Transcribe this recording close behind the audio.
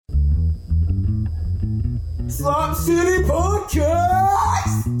Slop City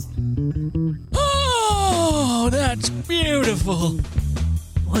Podcast! Oh, that's beautiful.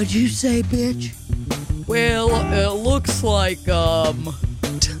 What'd you say, bitch? Well, it looks like,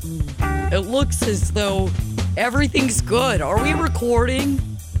 it looks as though everything's good. Are we recording?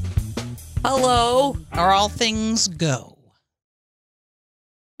 Hello? Are all things go?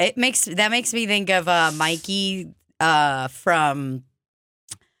 That makes me think of Mikey from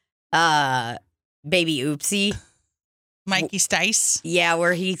Baby Oopsie. Mikey Stice? Yeah,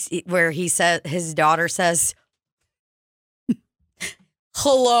 where he said his daughter says,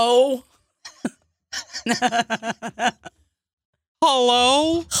 "Hello."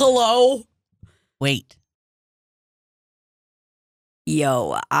 Hello? Hello. Wait.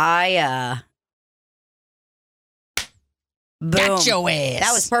 Yo, boom. Got your ass.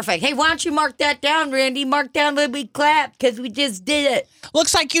 That was perfect. Hey, why don't you mark that down, Randy? Mark down that we clapped because we just did it.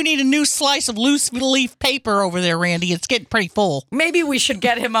 Looks like you need a new slice of loose leaf paper over there, Randy. It's getting pretty full. Maybe we should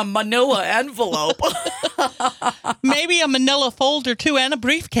get him a manila envelope. Maybe a manila folder, too, and a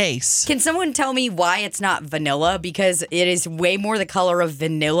briefcase. Can someone tell me why it's not vanilla? Because it is way more the color of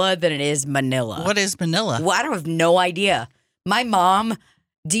vanilla than it is manila. What is manila? Well, I don't have no idea. My mom,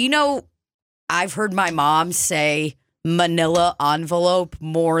 do you know, I've heard my mom say manila envelope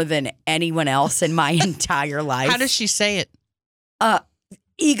more than anyone else in my entire life. How does she say it?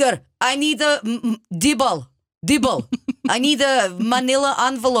 Igor, I need a dibble. I need a manila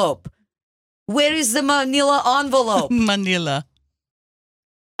envelope. Where is the manila envelope? Manila.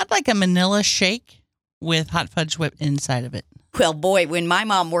 I'd like a manila shake with hot fudge whip inside of it. Well, boy, when my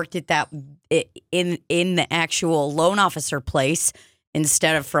mom worked at that in the actual loan officer place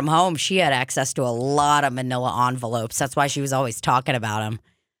instead of from home, she had access to a lot of manila envelopes. That's why she was always talking about them.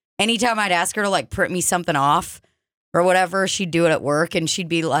 Anytime I'd ask her to like print me something off or whatever, she'd do it at work and she'd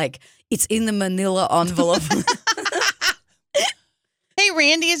be like, "It's in the manila envelope." Hey,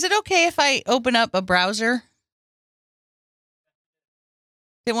 Randy, is it okay if I open up a browser?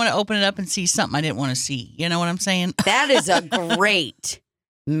 Didn't want to open it up and see something I didn't want to see. You know what I'm saying? That is a great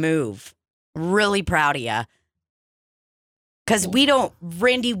move. Really proud of you. Because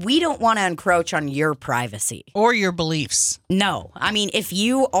Randy, we don't want to encroach on your privacy. Or your beliefs. No. I mean, if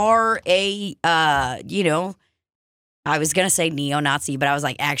you are a, I was going to say neo-Nazi, but I was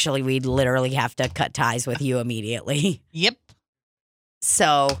like, actually, we'd literally have to cut ties with you immediately. Yep.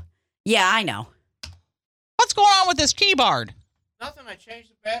 So, yeah, I know. What's going on with this keyboard? Nothing, I changed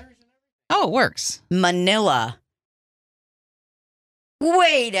the batteries and everything. Oh, it works. Manila.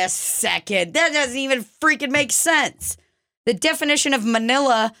 Wait a second. That doesn't even freaking make sense. The definition of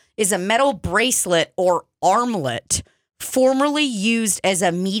manila is a metal bracelet or armlet formerly used as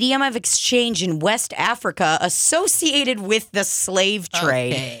a medium of exchange in West Africa associated with the slave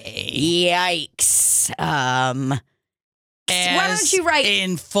trade. Okay. Yikes. Why don't you write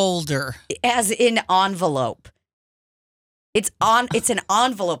in folder? As in envelope. It's an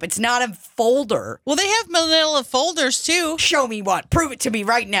envelope. It's not a folder. Well, they have manila folders too. Show me what. Prove it to me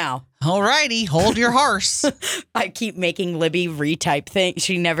right now. All righty, hold your horse. I keep making Libby retype things.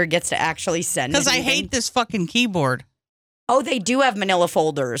 She never gets to actually send it. Because I hate this fucking keyboard. Oh, they do have manila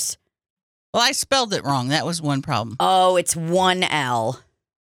folders. Well, I spelled it wrong. That was one problem. Oh, it's 1L.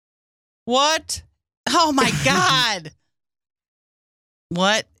 What? Oh my God.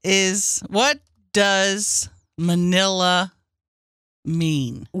 What does manila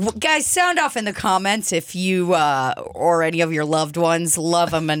mean? Guys, sound off in the comments if you or any of your loved ones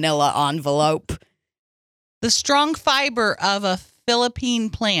love a manila envelope. The strong fiber of a Philippine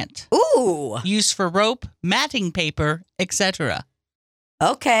plant. Ooh. Used for rope, matting paper, etc.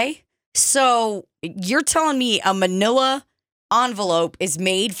 Okay. So you're telling me a manila envelope is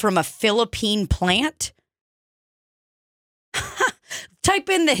made from a Philippine plant? Type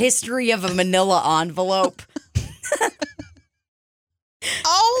in the history of a manila envelope.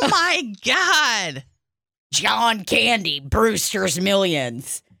 Oh my God. John Candy, Brewster's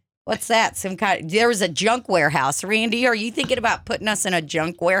Millions. What's that? There was a junk warehouse. Randy, are you thinking about putting us in a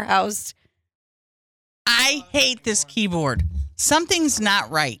junk warehouse? I hate this keyboard. Something's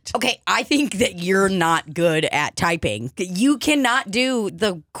not right. Okay, I think that you're not good at typing. You cannot do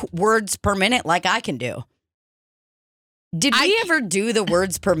the words per minute like I can do. Did we ever do the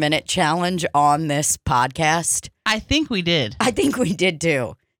words per minute challenge on this podcast? I think we did. I think we did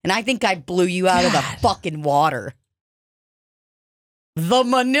too. And I think I blew you out of the fucking water. The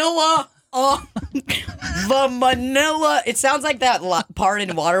Manila. The Manila. It sounds like that part in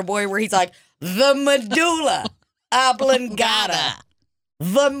Waterboy where he's like, the medulla oblongata.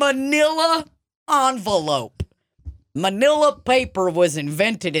 The Manila envelope. Manila paper was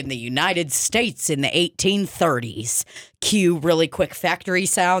invented in the United States in the 1830s. Cue really quick factory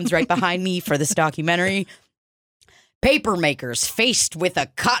sounds right behind me for this documentary. Paper makers, faced with a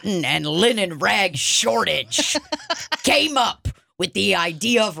cotton and linen rag shortage, came up with the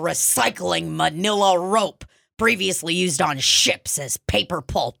idea of recycling manila rope, previously used on ships as paper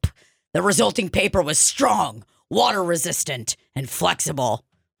pulp. The resulting paper was strong, water-resistant, and flexible.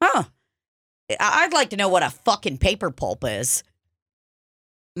 Huh. I'd like to know what a fucking paper pulp is.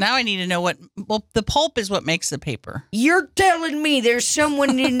 Now I need to know what. Well, the pulp is what makes the paper. You're telling me there's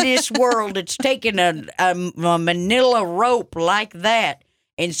someone in this world that's taking a manila rope like that,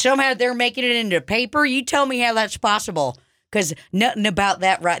 and somehow they're making it into paper? You tell me how that's possible, because nothing about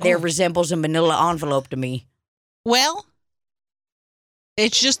that right there resembles a manila envelope to me. Well,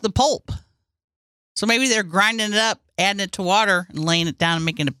 it's just the pulp. So maybe they're grinding it up, adding it to water, and laying it down and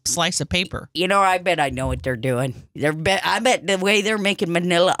making a slice of paper. You know, I bet I know what they're doing. I bet the way they're making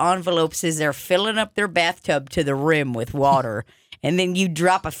manila envelopes is they're filling up their bathtub to the rim with water. And then you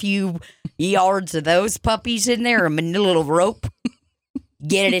drop a few yards of those puppies in there, a manila rope.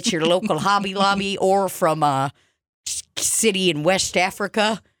 Get it at your local Hobby Lobby or from a city in West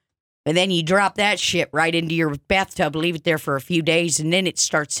Africa. And then you drop that shit right into your bathtub, leave it there for a few days, and then it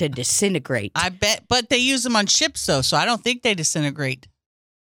starts to disintegrate. I bet, but they use them on ships, though, so I don't think they disintegrate.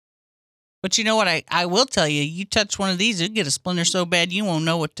 But you know what? I will tell you, you touch one of these, it'll get a splinter so bad you won't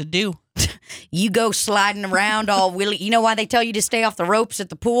know what to do. You go sliding around all willy. You know why they tell you to stay off the ropes at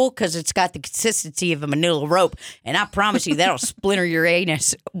the pool? Because it's got the consistency of a manila rope. And I promise you, that'll splinter your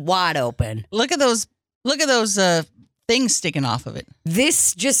anus wide open. Look at those things sticking off of it.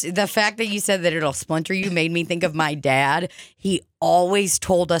 The fact that you said that it'll splinter you made me think of my dad. He always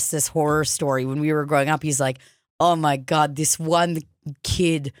told us this horror story when we were growing up. He's like, oh my God, this one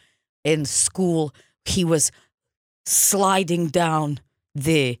kid in school, he was sliding down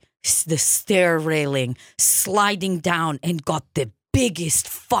the stair railing, sliding down and got the biggest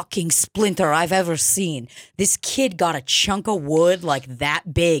fucking splinter I've ever seen. This kid got a chunk of wood like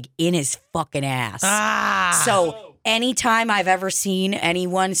that big in his fucking ass. So anytime I've ever seen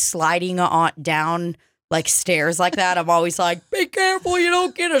anyone sliding down like stairs like that, I'm always like, be careful you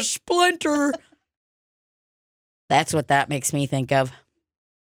don't get a splinter. That's what that makes me think of.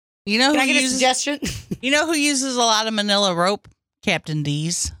 You know, Can I get a suggestion? You know who uses a lot of manila rope? Captain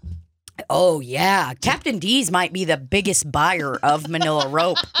D's. Oh, yeah. Captain D's might be the biggest buyer of manila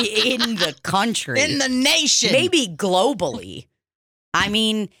rope in the country. In the nation. Maybe globally. I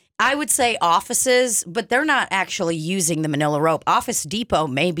mean, I would say offices, but they're not actually using the manila rope. Office Depot,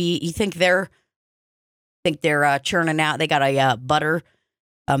 maybe. You think they're churning out? They got a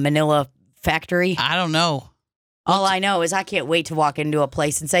manila factory? I don't know. All I know is I can't wait to walk into a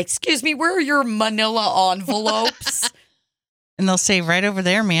place and say, excuse me, where are your manila envelopes? And they'll say right over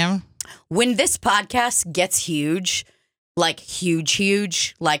there, ma'am. When this podcast gets huge, like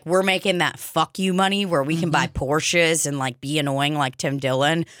huge, like we're making that fuck you money where we can buy Porsches and like be annoying like Tim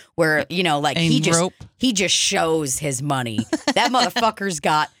Dillon, where, you know, like he just shows his money. That motherfucker's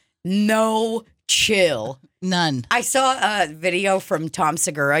got no chill. None. I saw a video from Tom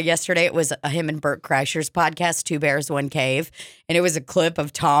Segura yesterday. It was him and Bert Kreischer's podcast, Two Bears, One Cave. And it was a clip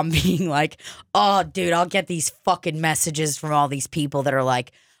of Tom being like, oh, dude, I'll get these fucking messages from all these people that are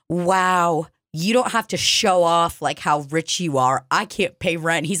like, wow, you don't have to show off like how rich you are. I can't pay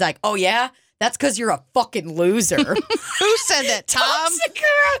rent. He's like, oh, yeah? That's because you're a fucking loser. Who said that, Tom?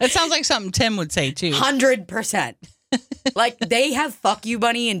 Segura. That sounds like something Tim would say, too. 100%. Like, they have fuck you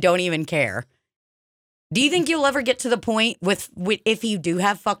money and don't even care. Do you think you'll ever get to the point with if you do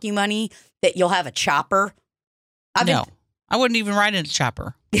have fuck you money that you'll have a chopper? No, I wouldn't even ride in a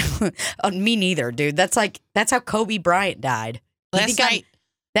chopper. Me neither, dude. That's how Kobe Bryant died. Last night,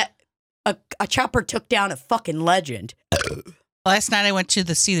 a chopper took down a fucking legend. Last night I went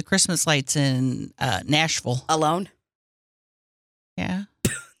to see the Christmas lights in Nashville. Alone? Yeah.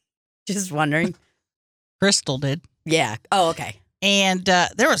 Just wondering. Crystal did. Yeah. Oh, okay. And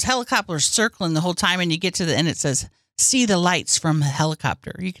there was helicopters circling the whole time, and you get to the end, it says, see the lights from the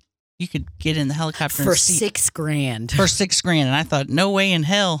helicopter. You could get in the helicopter for and see $6,000. For $6,000. And I thought, no way in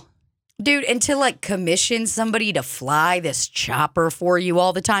hell. Dude, and to like commission somebody to fly this chopper for you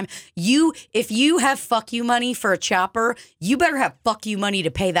all the time. If you have fuck you money for a chopper, you better have fuck you money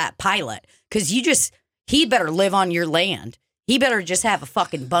to pay that pilot. Because he better live on your land. He better just have a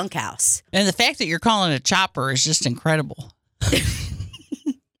fucking bunkhouse. And the fact that you're calling it a chopper is just incredible.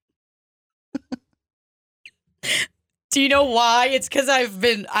 Do you know why? It's because I've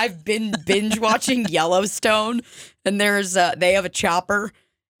been binge watching Yellowstone, and they have a chopper,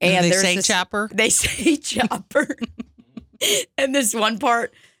 And they there's say this- chopper? They say chopper. And this one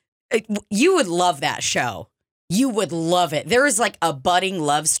part, you would love that show. You would love it. There is like a budding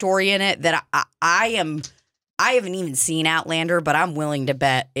love story in it that I haven't even seen Outlander, but I'm willing to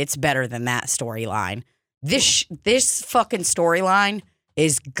bet it's better than that storyline. This fucking storyline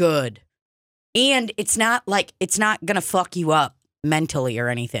is good. And it's not gonna fuck you up mentally or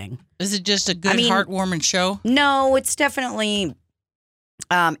anything. Is it just a good, I mean- heartwarming show? No, it's definitely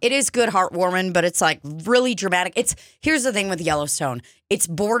it is good, heartwarming, but it's like really dramatic. Here's the thing with Yellowstone. It's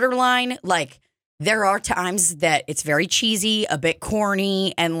borderline, like there are times that it's very cheesy, a bit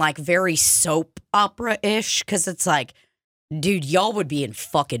corny, and like very soap opera-ish, because it's like, dude, y'all would be in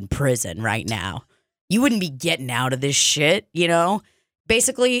fucking prison right now. You wouldn't be getting out of this shit, you know?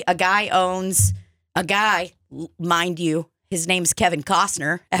 Basically, a guy, mind you, his name's Kevin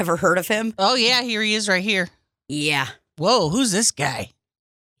Costner. Ever heard of him? Oh, yeah, here he is right here. Yeah. Whoa, who's this guy?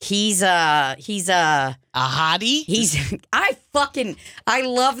 He's A hottie? I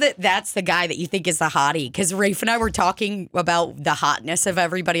love that that's the guy that you think is the hottie, because Rafe and I were talking about the hotness of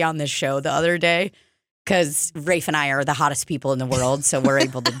everybody on this show the other day, because Rafe and I are the hottest people in the world, so we're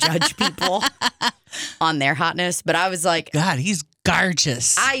able to judge people on their hotness. But I was like, God, he's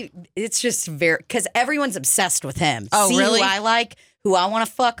gorgeous. it's just very, because everyone's obsessed with him. Oh, See really? who I like, who I want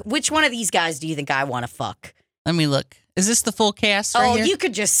to fuck. Which one of these guys do you think I want to fuck? Let me look. Is this the full cast right here? You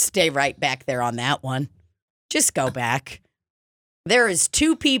could just stay right back there on that one. Just go back. There is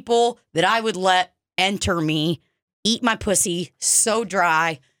 2 people that I would let enter me, eat my pussy so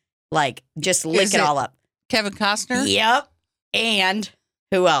dry, like just lick Is it it all up. Kevin Costner? Yep. And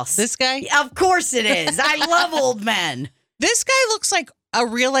who else? This guy? Of course it is. I love old men. This guy looks like a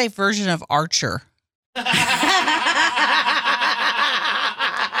real life version of Archer.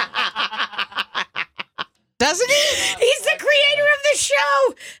 Doesn't he? He's the creator of the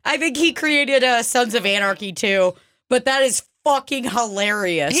show. I think he created Sons of Anarchy too, but that is fucking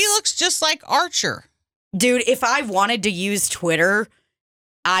hilarious. He looks just like Archer. Dude, if I wanted to use Twitter,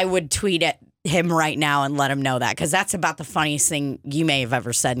 I would tweet at him right now and let him know that, because that's about the funniest thing you may have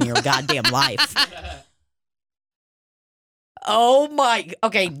ever said in your goddamn life. Oh my.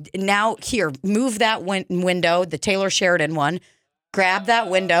 Okay, now here, move that window, the Taylor Sheridan one. Grab that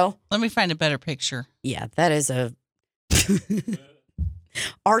window. Let me find a better picture. Yeah, that is a.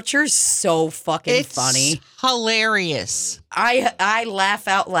 Archer's so fucking It's funny. hilarious. I laugh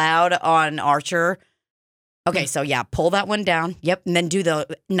out loud on Archer. Okay, so yeah, pull that one down. Yep, and then do the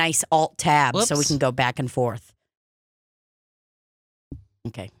nice alt tab so we Whoops. can go back and forth.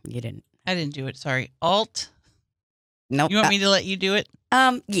 Okay, you didn't. I didn't do it. Sorry. Alt. Nope. You want me to let you do it?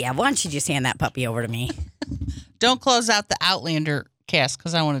 Yeah, why don't you just hand that puppy over to me? Don't close out the Outlander cast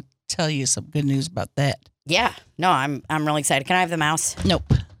because I want to tell you some good news about that. Yeah, no, I'm really excited. Can I have the mouse?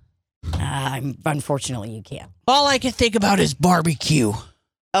 Nope. Unfortunately, you can't. All I can think about is barbecue.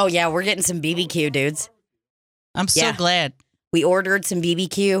 Oh yeah, we're getting some BBQ, dudes. I'm so Yeah. glad. We ordered some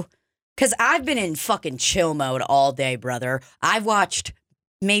BBQ because I've been in fucking chill mode all day, brother. I've watched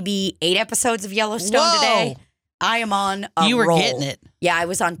maybe 8 episodes of Yellowstone Whoa. today. I am on a You were roll. getting it. Yeah, I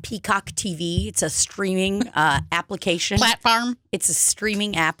was on Peacock TV. It's a streaming application. Platform? It's a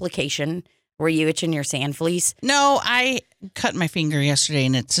streaming application. Were you itching your sand fleece? No, I cut my finger yesterday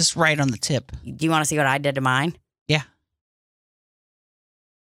and it's just right on the tip. Do you want to see what I did to mine? Yeah.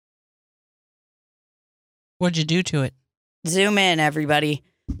 What'd you do to it? Zoom in, everybody.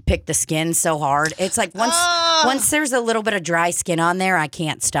 Pick the skin so hard. It's like once there's a little bit of dry skin on there, I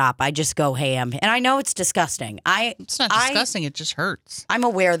can't stop. I just go ham. And I know it's disgusting. It's not disgusting. It just hurts. I'm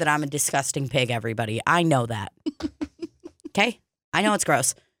aware that I'm a disgusting pig, everybody. I know that. Okay? I know it's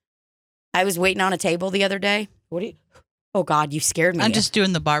gross. I was waiting on a table the other day. Oh, God, you scared me. I'm just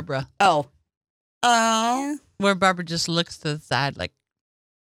doing the Barbara. Oh. Where Barbara just looks to the side like,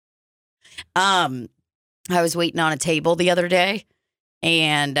 I was waiting on a table the other day,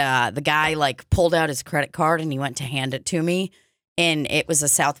 and the guy like pulled out his credit card and he went to hand it to me, and it was a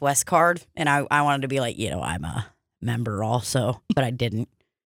Southwest card, and I wanted to be like, I'm a member also, but I didn't.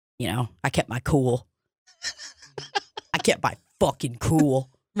 I kept my cool. I kept my fucking cool.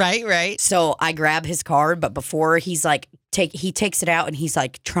 right. So I grab his card, but before he's like, he takes it out and he's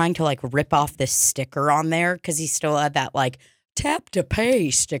like trying to like rip off this sticker on there because he still had that like tap to pay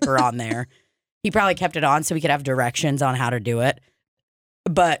sticker on there. He probably kept it on so we could have directions on how to do it.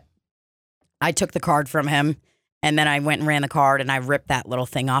 But I took the card from him and then I went and ran the card and I ripped that little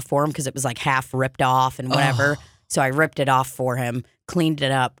thing off for him because it was like half ripped off and whatever. Oh. So I ripped it off for him, cleaned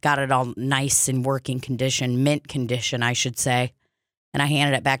it up, got it all nice and working condition, mint condition, I should say. And I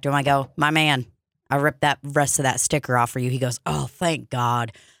handed it back to him. I go, my man, I ripped that rest of that sticker off for you. He goes, oh, thank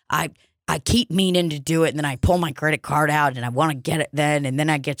God. I keep meaning to do it, and then I pull my credit card out, and I want to get it then, and then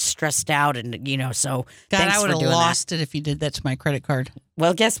I get stressed out, and so God, thanks I would for have doing lost it if you did that to my credit card. that.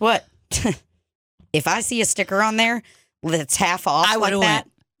 Well, guess what? If I see a sticker on there that's half off I like would've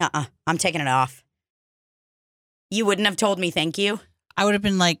that, I'm taking it off. You wouldn't have told me thank you? I would have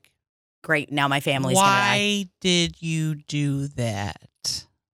been like, Great, now my family's gonna die. why did you do that?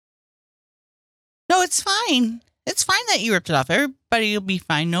 No, it's fine. It's fine that you ripped it off. Everybody will be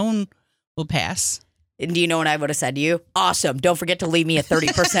fine. No one will pass. And do you know what I would have said to you? Awesome. Don't forget to leave me a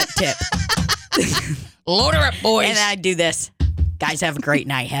 30% tip. Load her up, boys. And then I'd do this. Guys, have a great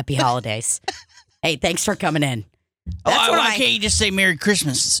night. Happy holidays. Hey, thanks for coming in. That's one of why my- can't you just say Merry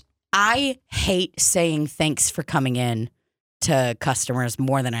Christmas? I hate saying thanks for coming in to customers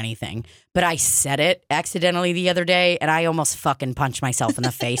more than anything. But I said it accidentally the other day, and I almost fucking punched myself in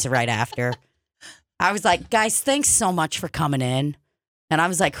the face right after. I was like, guys, thanks so much for coming in. And I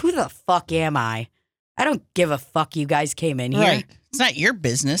was like, who the fuck am I? I don't give a fuck you guys came in here. Right. It's not your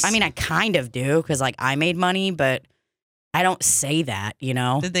business. I mean, I kind of do because, like, I made money, but I don't say that,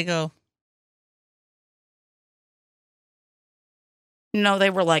 Did they go, No, they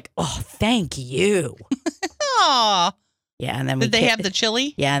were like, oh, thank you. aw. Yeah, and then Did they have the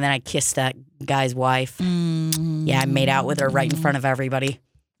chili? Yeah, and then I kissed that guy's wife. Mm. Yeah, I made out with her right in front of everybody.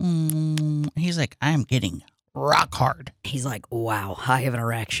 He's like, I am getting rock hard. He's like, wow, I have an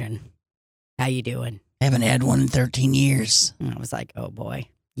erection. How you doing? I haven't had one in 13 years. And I was like, oh boy.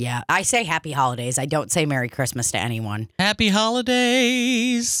 Yeah, I say happy holidays. I don't say Merry Christmas to anyone. Happy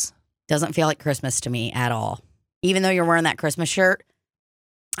holidays. Doesn't feel like Christmas to me at all. Even though you're wearing that Christmas shirt,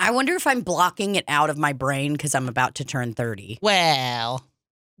 I wonder if I'm blocking it out of my brain because I'm about to turn 30. Well,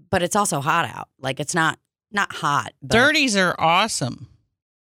 But it's also hot out. Like, it's not hot. But 30s are awesome.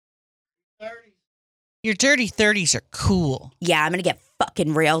 30. Your dirty 30s are cool. Yeah, I'm going to get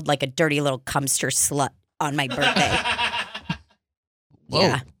fucking railed like a dirty little cumster slut on my birthday.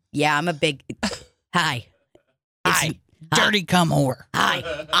 Whoa. Yeah, I'm a big... Hi. Hi, dirty cum whore. Hi,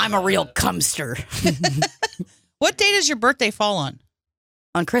 I'm a real cumster. What day does your birthday fall on?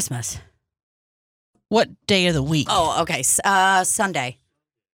 On Christmas. What day of the week? Oh, okay. Sunday.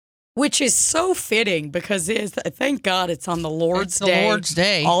 Which is so fitting because thank God it's on the Lord's It's the Day. Lord's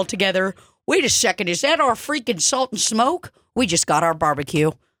Day. All together. Wait a second. Is that our freaking salt and smoke? We just got our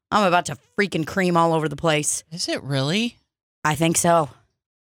barbecue. I'm about to freaking cream all over the place. Is it really? I think so.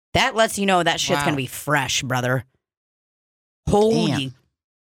 That lets you know that shit's Wow. going to be fresh, brother. Holy. Damn.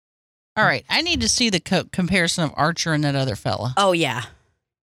 All right. I need to see the comparison of Archer and that other fella. Oh, yeah.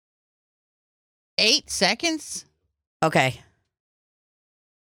 8 seconds? Okay.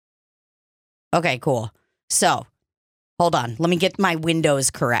 Okay, cool. So, hold on. Let me get my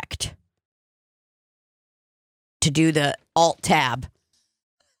windows correct. To do the Alt Tab.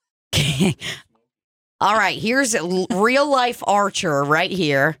 All right, here's real life Archer right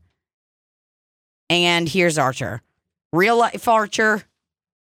here. And here's Archer. Real life Archer.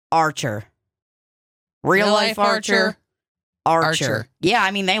 Archer. Real life Archer. Archer. Yeah,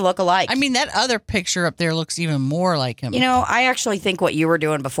 I mean, they look alike. I mean, that other picture up there looks even more like him. You know, I actually think what you were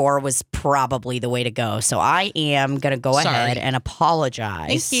doing before was probably the way to go. So I am going to go Sorry. ahead and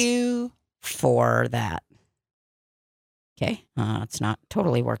apologize Thank you. for that. Okay. It's not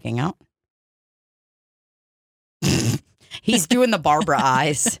totally working out. He's doing the Barbara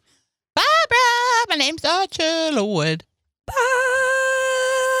eyes. Barbara, my name's Archer Lloyd. Barbara.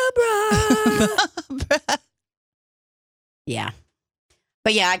 Yeah.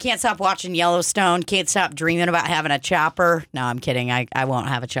 But yeah, I can't stop watching Yellowstone. Can't stop dreaming about having a chopper. No, I'm kidding. I won't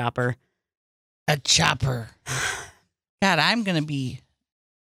have a chopper. A chopper. God, it's going to be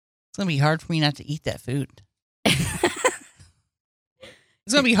hard for me not to eat that food.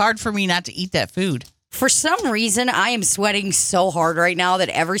 It's going to be hard for me not to eat that food. For some reason, I am sweating so hard right now that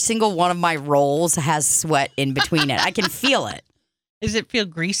every single one of my rolls has sweat in between it. I can feel it. Does it feel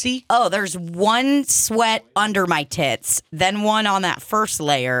greasy? Oh, there's one sweat under my tits, then one on that first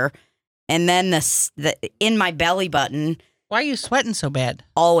layer, and then the in my belly button. Why are you sweating so bad?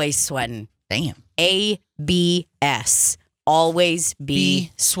 Always sweating. Damn. ABS. Always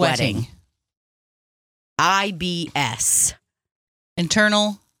be sweating. IBS.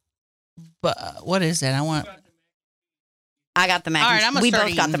 Internal. But what is that? I got the mac All and right, I'm gonna We start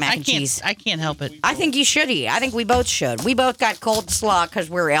both got the eating. mac and cheese. I can't help it. I think you should eat. I think we both should. We both got cold slaw because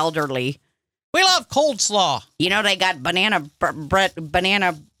we're elderly. We love cold slaw. You know, they got banana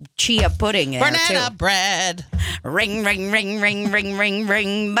chia pudding there, Banana too. bread. Ring, ring, ring, ring, ring, ring,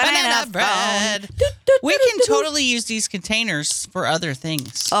 ring. Banana bread. phone. We can totally use these containers for other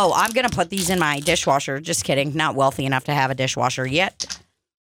things. Oh, I'm going to put these in my dishwasher. Just kidding. Not wealthy enough to have a dishwasher yet.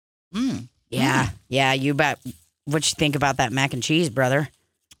 Yeah, you bet. What you think about that mac and cheese, brother?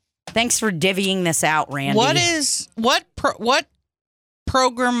 Thanks for divvying this out, Randy. What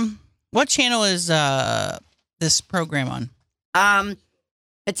program? What channel is this program on?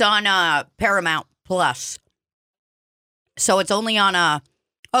 It's on Paramount Plus. So it's only on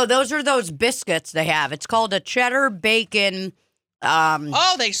those are those biscuits they have. It's called a cheddar bacon.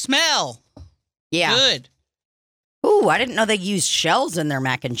 Oh, they smell. Yeah. Good. Ooh, I didn't know they used shells in their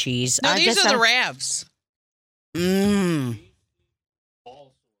mac and cheese. No, these are the Ravs.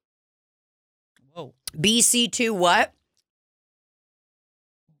 Whoa. BC2 what?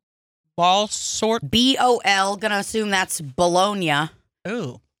 Ball sort. BOL, gonna assume that's Bologna.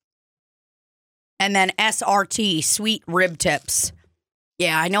 Ooh. And then SRT, sweet rib tips.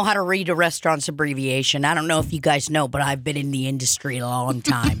 Yeah, I know how to read a restaurant's abbreviation. I don't know if you guys know, but I've been in the industry a long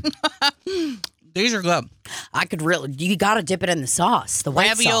time. These are good. You gotta dip it in the sauce, the white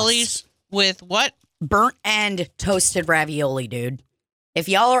Raviolis sauce. with what? Burnt and toasted ravioli, dude. If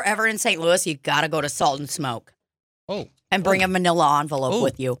y'all are ever in St. Louis, you gotta go to Salt and Smoke. Oh. And bring a manila envelope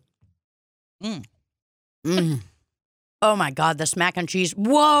with you. Oh my God, this mac and cheese.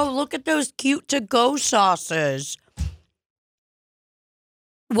 Whoa, look at those cute to-go sauces.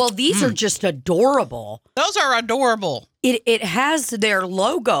 Well, these are just adorable. Those are adorable. It has their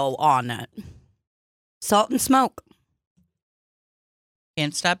logo on it. Salt and Smoke.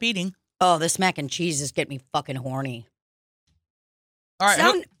 Can't stop eating. Oh, this mac and cheese is getting me fucking horny. All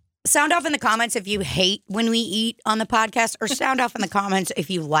right. Sound off in the comments if you hate when we eat on the podcast, or sound off in the comments if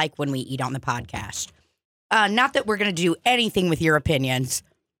you like when we eat on the podcast. Not that we're going to do anything with your opinions.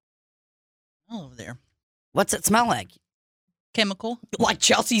 All over there. What's it smell like? Chemical. Like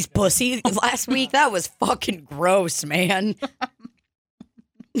Chelsea's pussy last week? That was fucking gross, man.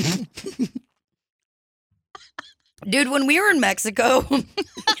 Dude, when we were in Mexico,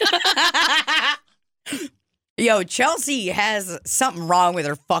 yo, Chelsea has something wrong with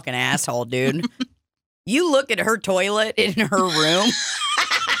her fucking asshole, dude. You look at her toilet in her room.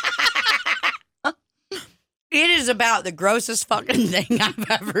 It is about the grossest fucking thing I've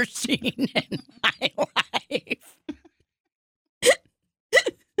ever seen in my life.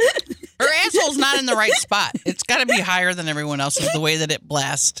 Her asshole's not in the right spot. It's got to be higher than everyone else's, the way that it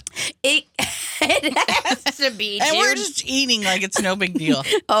blasts. It has to be, And dude. we're just eating like it's no big deal.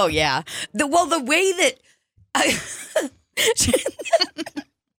 Oh, yeah. The way that... she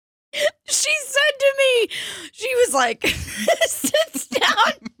said to me, she was like, sits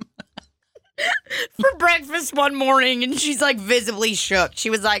down for breakfast one morning, and she's like visibly shook. She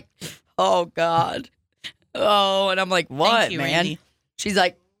was like, oh, God. Oh, and I'm like, what, Thank you, man? Randy. She's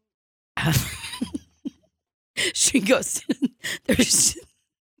like, she goes, there's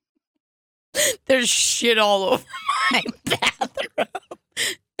shit all over my bathroom,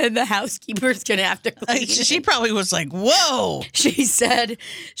 and the housekeeper's gonna have to clean She it. probably was like, whoa. She said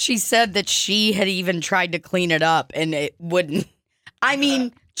that she had even tried to clean it up, and it wouldn't. I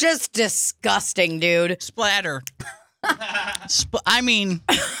mean, just disgusting, dude. Splatter.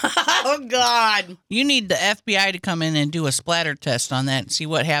 Oh, God. You need the FBI to come in and do a splatter test on that and see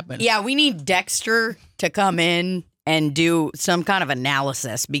what happens. Yeah, we need Dexter to come in and do some kind of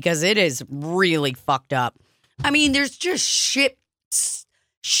analysis, because it is really fucked up. I mean, there's just shit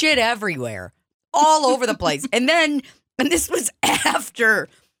everywhere, all over the place. And this was after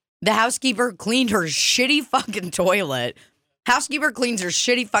the housekeeper cleaned her shitty fucking toilet. Housekeeper cleans her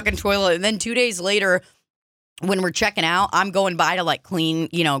shitty fucking toilet, and then 2 days later, when we're checking out, I'm going by to like clean,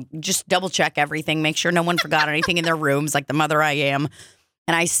 just double check everything, make sure no one forgot anything in their rooms, like the mother I am.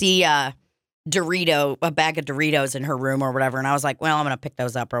 And I see a bag of Doritos in her room or whatever. And I was like, well, I'm going to pick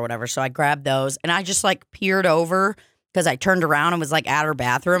those up or whatever. So I grabbed those, and I just like peered over, because I turned around and was like at her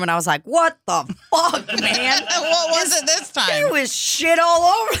bathroom, and I was like, what the fuck, man? What was it this time? There was shit all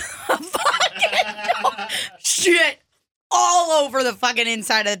over the fucking shit all over the fucking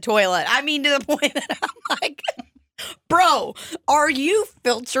inside of the toilet. I mean, to the point that I'm like, bro, are you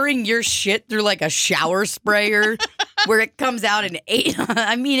filtering your shit through like a shower sprayer where it comes out in 8?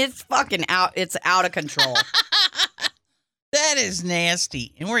 I mean, it's fucking out. It's out of control. That is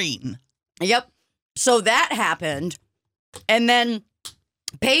nasty. And we're eating. Yep. So that happened. And then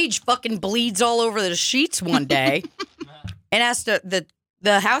Paige fucking bleeds all over the sheets one day and has to,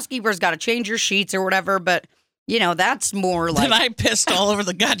 the housekeeper's got to change your sheets or whatever, but that's more like. And I pissed all over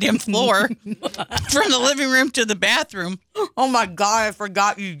the goddamn floor from the living room to the bathroom. Oh my God, I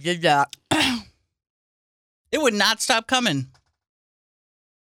forgot you did that. It would not stop coming.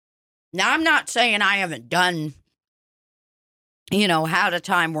 Now, I'm not saying I haven't done, had a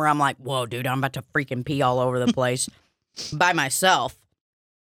time where I'm like, whoa, dude, I'm about to freaking pee all over the place by myself.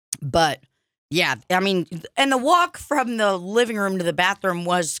 But yeah, I mean, and the walk from the living room to the bathroom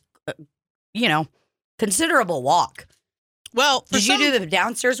was, considerable walk. Well, Did you do the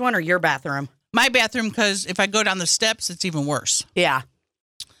downstairs one or your bathroom? my bathroom, because if I go down the steps, it's even worse. Yeah.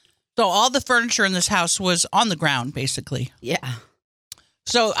 So all the furniture in this house was on the ground, basically. Yeah.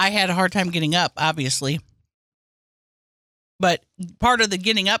 So I had a hard time getting up, obviously. But part of the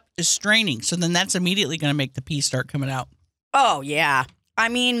getting up is straining. So then that's immediately going to make the pee start coming out. Oh, yeah. I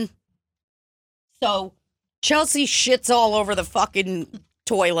mean, so Chelsea shits all over the fucking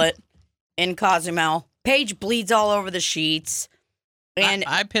toilet in Cozumel. Paige bleeds all over the sheets. And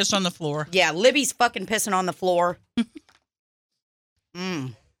I pissed on the floor. yeah, Libby's fucking pissing on the floor. Whoa.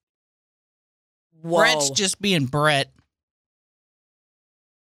 Brett's just being Brett.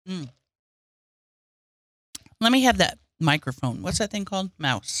 Let me have that microphone. What's that thing called?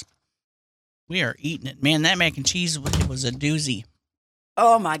 Mouse. We are eating it. Man, that mac and cheese was a doozy.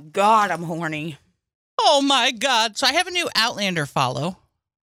 Oh my God, I'm horny. Oh my God. So I have a new Outlander follow.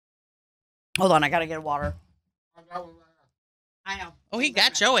 Hold on, I gotta get water. I know. Oh, he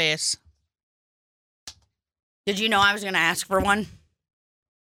got your ass. Did you know I was gonna ask for one?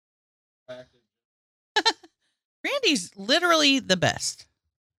 Randy's literally the best.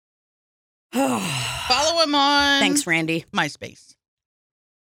 Follow him on Thanks, Randy. MySpace.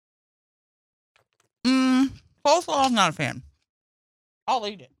 Coleslaw, I'm not a fan. I'll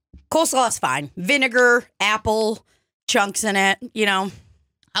eat it. Coleslaw's fine. Vinegar, apple, chunks in it,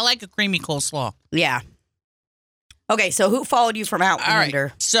 I like a creamy coleslaw. Yeah. Okay, so who followed you from Outlander? All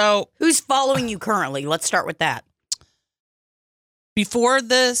right. So Who's following you currently? Let's start with that. before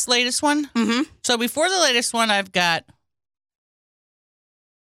this latest one, Mm-hmm. So before the latest one, I've got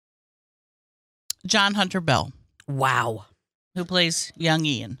John Hunter Bell, Wow. who plays young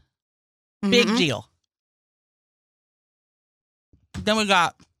Ian. Big Mhm. deal. Then we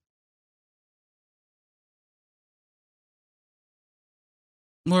got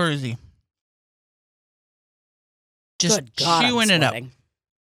where is he? Just Good God, I'm chewing it up. sweating.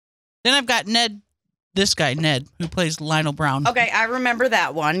 Then I've got Ned, this guy, Ned, who plays Lionel Brown. Okay, I remember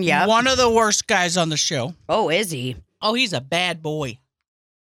that one. Yeah. One of the worst guys on the show. Oh, is he? Oh, he's a bad boy.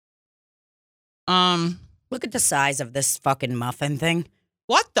 Look at the size of this fucking muffin thing.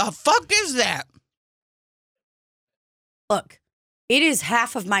 What the fuck is that? Look, it is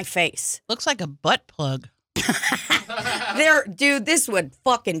half of my face. Looks like a butt plug. Dude, this would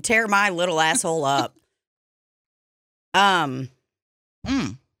fucking tear my little asshole up.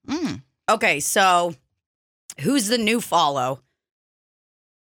 Okay, so who's the new follow?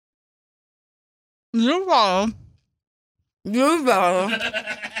 You follow New follow.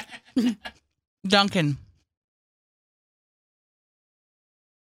 Duncan.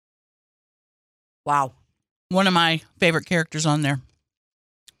 Wow. One of my favorite characters on there.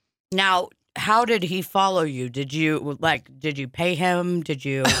 Now, how did he follow you? Did you pay him? Did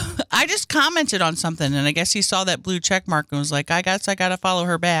you? I just commented on something, and I guess he saw that blue check mark and was like, I guess I got to follow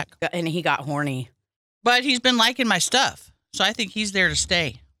her back. And he got horny. But he's been liking my stuff, so I think he's there to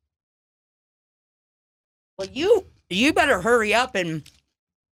stay. Well, you better hurry up and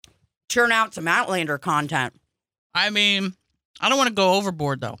churn out some Outlander content. I mean, I don't want to go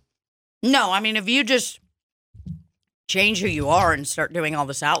overboard, though. No, I mean, if you just change who you are and start doing all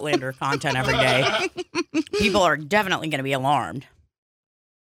this Outlander content every day, people are definitely going to be alarmed.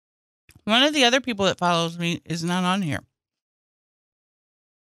 One of the other people that follows me is not on here.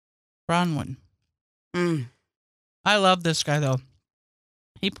 Bronwyn. I love this guy, though.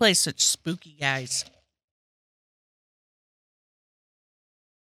 He plays such spooky guys.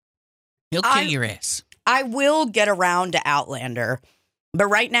 He'll kill your ass. I will get around to Outlander, but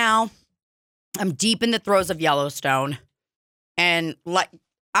right now, I'm deep in the throes of Yellowstone, and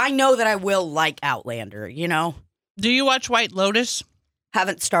I know that I will like Outlander, Do you watch White Lotus?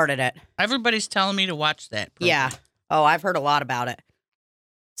 Haven't started it. Everybody's telling me to watch that. program. Yeah. Oh, I've heard a lot about it.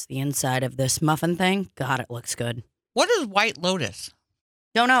 It's the inside of this muffin thing. God, it looks good. What is White Lotus?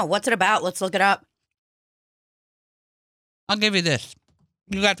 Don't know. What's it about? Let's look it up. I'll give you this.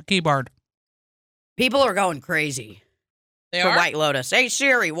 You got the keyboard. People are going crazy They for are? White Lotus. Hey,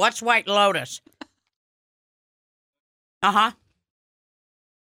 Siri, what's White Lotus? Uh-huh.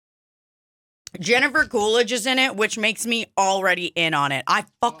 Jennifer Coolidge is in it, which makes me already in on it. I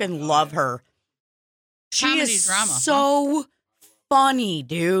fucking love her. She Comedy is drama, so funny,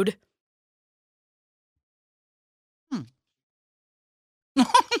 dude.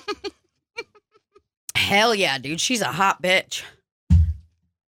 Hell yeah, dude. She's a hot bitch.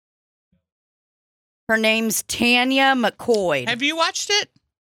 Her name's Tanya McCoy. Have you watched it?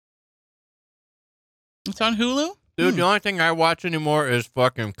 It's on Hulu? Dude, the only thing I watch anymore is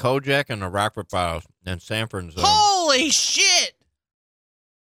fucking Kojak and the Rockford Files and Sanford and Son. Holy shit!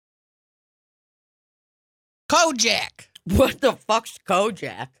 Kojak. What the fuck's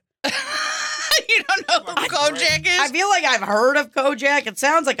Kojak? You don't know who Kojak is? I feel like I've heard of Kojak. It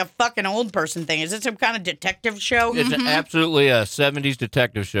sounds like a fucking old person thing. Is it some kind of detective show? It's absolutely a 70s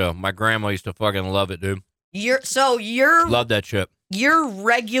detective show. My grandma used to fucking love it, dude. You're Love that shit. You're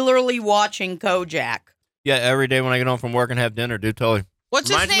regularly watching Kojak. Yeah, every day when I get home from work and have dinner, dude, totally. What's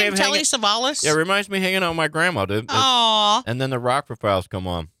his Reminds me name? of Telly hanging- Savalas? Yeah, it reminds me of hanging out with my grandma, dude. Aw. And then the Rockford Files come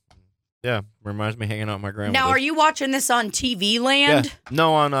on. Yeah, reminds me of hanging out with my grandma. Now, dude. are you watching this on TV Yeah, Land?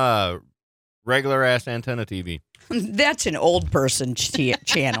 no, on regular ass antenna TV. That's an old person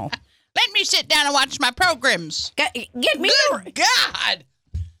channel. Let me sit down and watch my programs. Get me. Good God.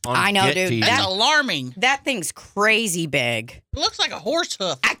 On I know, Get dude. TV. That's alarming. That thing's crazy big. It looks like a horse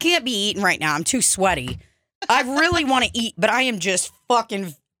hoof. I can't be eating right now. I'm too sweaty. I really want to eat, but I am just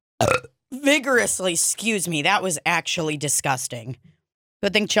fucking vigorously. Excuse me. That was actually disgusting.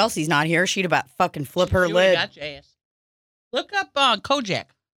 Good thing Chelsea's not here. She'd about fucking flip her You would've lid. got your ass. Look up Kojak.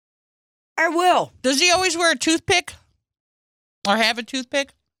 I will. Does he always wear a toothpick? Or have a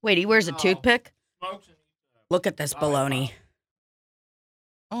toothpick? Wait, he wears a No. toothpick? Smokes and Look at this baloney.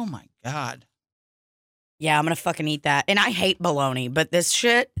 Oh my God. Yeah, I'm gonna fucking eat that. And I hate bologna, but this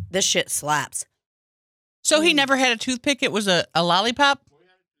shit slaps. So he never had a toothpick? It was a lollipop?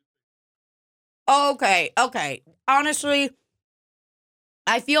 Okay. Honestly,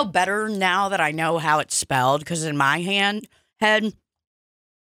 I feel better now that I know how it's spelled, because in my head,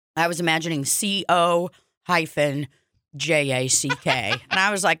 I was imagining COJACK. And I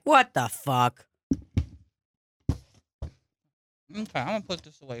was like, what the fuck? Okay, I'm going to put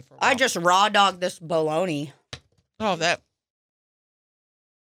this away for a while. I just raw dogged this bologna. Oh, that.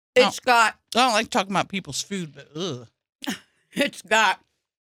 It's got I don't like talking about people's food, but ugh. It's got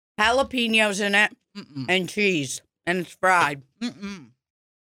jalapenos in it Mm-mm. and cheese, and it's fried. Mm-mm.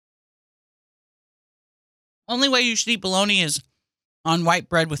 Only way you should eat bologna is on white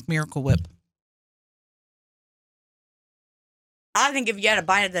bread with Miracle Whip. I think if you had a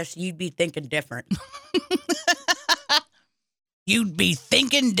bite of this, you'd be thinking different. You'd be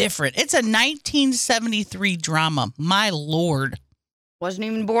thinking different. It's a 1973 drama. My Lord. Wasn't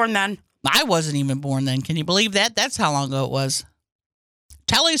even born then. I wasn't even born then. Can you believe that? That's how long ago it was.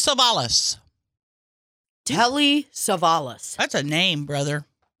 Telly Savalas. Telly Savalas. That's a name, brother.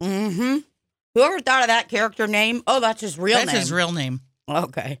 Mm-hmm. Whoever thought of that character name? Oh, that's his real name. That's his real name.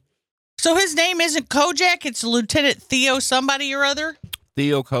 Okay. So his name isn't Kojak, it's Lieutenant Theo somebody or other?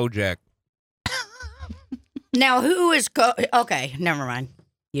 Theo Kojak. Now, who is Okay, never mind.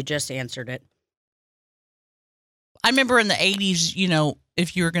 You just answered it. I remember in the 80s, you know,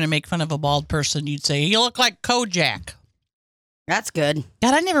 if you were going to make fun of a bald person, you'd say, you look like Kojak. That's good.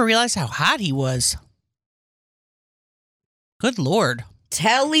 God, I never realized how hot he was. Good Lord.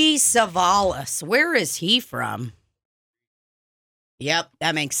 Telly Savalas. Where is he from? Yep,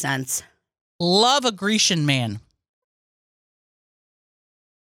 that makes sense. Love a Grecian man.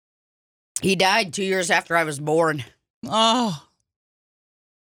 He died 2 years after I was born. Oh,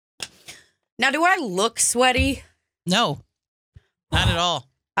 Now, do I look sweaty? no, not at all.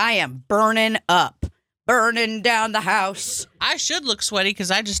 I am burning up. Burning down the house. I should look sweaty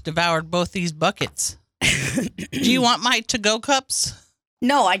because I just devoured both these buckets. Do you want my to-go cups?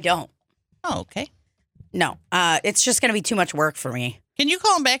 No, I don't. Oh, okay. No, it's just going to be too much work for me. Can you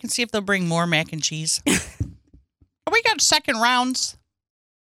call them back and see if they'll bring more mac and cheese? We got second rounds.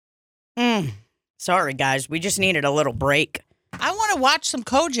 Sorry, guys. We just needed a little break. I want to watch some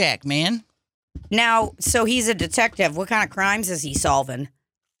Kojak, man. Now, so he's a detective. What kind of crimes is he solving?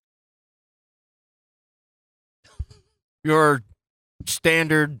 Your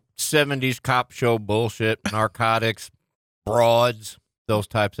standard 70s cop show bullshit, narcotics, broads, those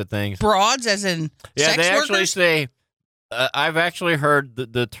types of things. Broads, as in Yeah, sex they actually workers? say, I've actually heard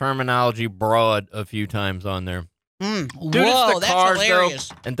the terminology broad a few times on there. Dude, Whoa, it's the that's cars, hilarious.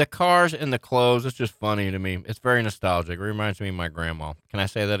 though, and the cars and the clothes, it's just funny to me. It's very nostalgic. It reminds me of my grandma. Can I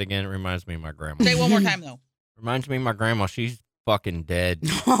say that again? It reminds me of my grandma. Say it one more time, though. Reminds me of my grandma. She's fucking dead.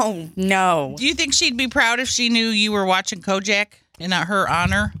 Oh, no. Do you think she'd be proud if she knew you were watching Kojak in her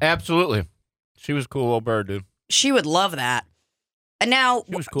honor? Absolutely. She was a cool old bird, dude. She would love that. And now,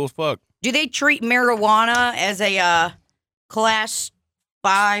 She was cool as fuck. do they treat marijuana as a class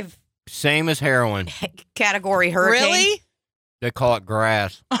 5 Same as heroin. category hurricane? Really? They call it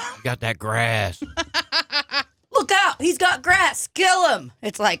grass. You got that grass. Look out. He's got grass. Kill him.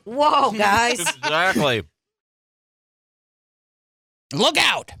 It's like, whoa, guys. Exactly. Look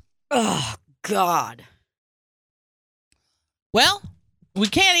out. Oh, God. Well, we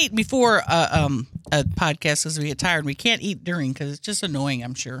can't eat before a podcast because we get tired. We can't eat during because it's just annoying,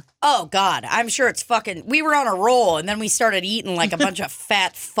 I'm sure. Oh, God. I'm sure it's fucking... We were on a roll, and then we started eating like a bunch of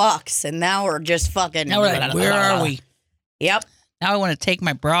fat fucks, and now we're just fucking... Now we're like, where are we? Yep. Now I want to take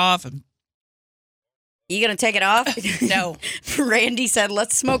my bra off. And... You gonna take it off? No. Randy said,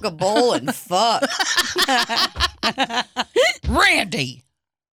 let's smoke a bowl and fuck. Randy!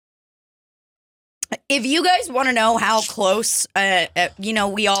 If you guys want to know how close,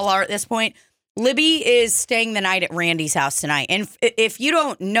 we all are at this point, Libby is staying the night at Randy's house tonight. And if you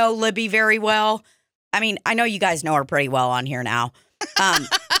don't know Libby very well, I mean, I know you guys know her pretty well on here now.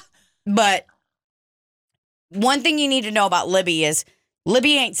 But one thing you need to know about Libby is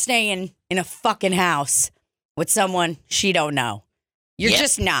Libby ain't staying in a fucking house with someone she don't know. You're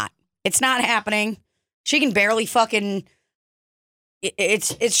just not. It's not happening. She can barely fucking...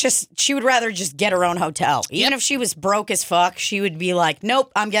 It's just, she would rather just get her own hotel. Even if she was broke as fuck, she would be like,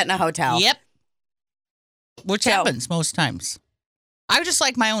 nope, I'm getting a hotel. Yep. Which happens most times. I just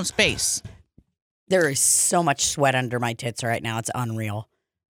like my own space. There is so much sweat under my tits right now. It's unreal.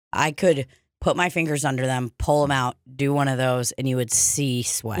 I could put my fingers under them, pull them out, do one of those, and you would see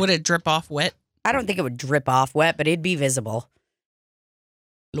sweat. Would it drip off wet? I don't think it would drip off wet, but it'd be visible.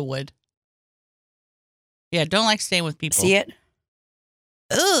 It would. Yeah, don't like staying with people. See it?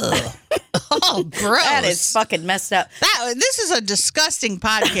 Ugh. Oh, gross. That is fucking messed up. This is a disgusting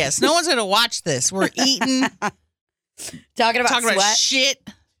podcast. No one's going to watch this. We're eating. Talking about sweat. Shit.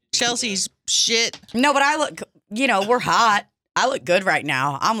 Chelsea's shit. No, but I look, we're hot. I look good right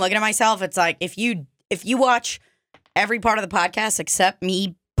now. I'm looking at myself. It's like, if you watch every part of the podcast except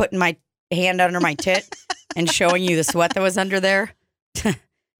me putting my hand under my tit and showing you the sweat that was under there,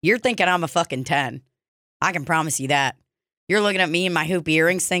 you're thinking I'm a fucking 10. I can promise you that. You're looking at me in my hoop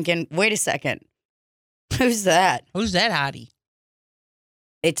earrings thinking, wait a second. Who's that? Who's that hottie?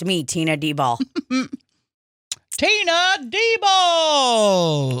 It's me, Tina D-Ball. Tina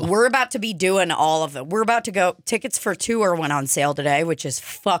D-Ball! We're about to be doing all of them. We're about to go. Tickets for tour went on sale today, which is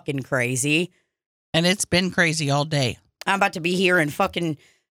fucking crazy. And it's been crazy all day. I'm about to be here in fucking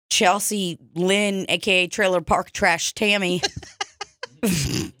Chelsea Lynn, a.k.a. Trailer Park Trash Tammy.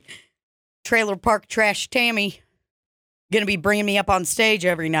 Trailer Park Trash Tammy. Going to be bringing me up on stage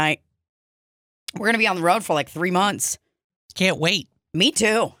every night. We're going to be on the road for like 3 months. Can't wait. Me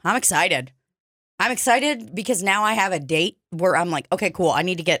too. I'm excited. I'm excited because now I have a date where I'm like, okay, cool. I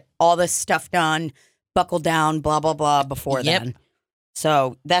need to get all this stuff done, buckle down, blah, blah, blah before then.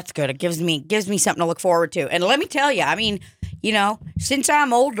 So that's good. It gives me something to look forward to. And let me tell you, I mean, since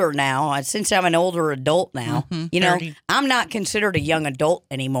I'm older now, since I'm an older adult now, 30. I'm not considered a young adult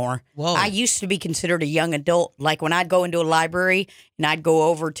anymore. Whoa. I used to be considered a young adult. Like when I'd go into a library and I'd go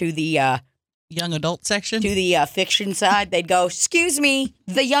over to the young adult section, to the fiction side, they'd go, excuse me,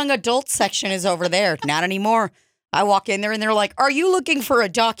 the young adult section is over there. Not anymore. I walk in there and they're like, are you looking for a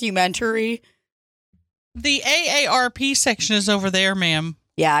documentary? The AARP section is over there, ma'am.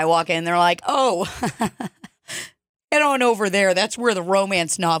 Yeah, I walk in, they're like, oh, head on over there. That's where the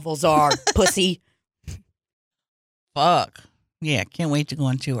romance novels are, pussy. Fuck. Yeah, can't wait to go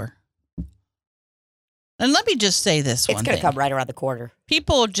on tour. And let me just say this one thing. It's going to come right around the corner.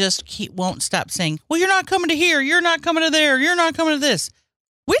 People just won't stop saying, well, you're not coming to here. You're not coming to there. You're not coming to this.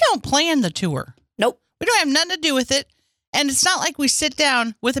 We don't plan the tour. Nope. We don't have nothing to do with it. And it's not like we sit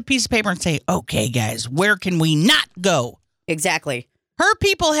down with a piece of paper and say, okay, guys, where can we not go? Exactly. Her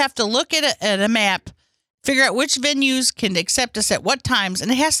people have to look at a map, figure out which venues can accept us at what times, and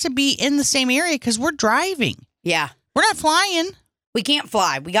it has to be in the same area because we're driving. Yeah. We're not flying. We can't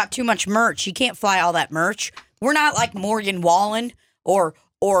fly. We got too much merch. You can't fly all that merch. We're not like Morgan Wallen or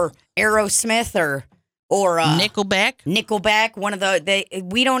Aerosmith or Nickelback.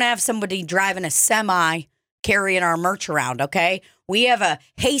 Nickelback. We don't have somebody driving a semi carrying our merch around, okay? We have a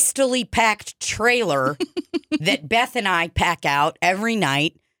hastily packed trailer that Beth and I pack out every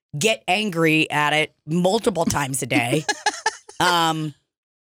night, get angry at it multiple times a day.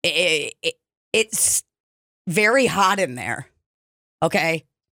 It's very hot in there, okay?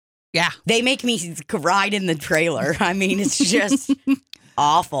 Yeah. They make me ride in the trailer. I mean, it's just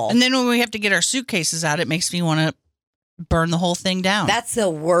awful. And then when we have to get our suitcases out, it makes me want to burn the whole thing down. That's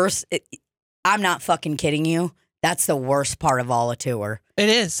the worst. I'm not fucking kidding you. That's the worst part of all a tour. It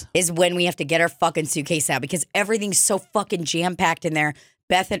is. Is when we have to get our fucking suitcase out because everything's so fucking jam-packed in there.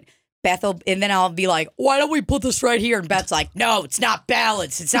 Beth and then I'll be like, why don't we put this right here? And Beth's like, no, it's not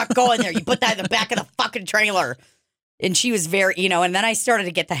balanced. It's not going there. You put that in the back of the fucking trailer. And she was very, and then I started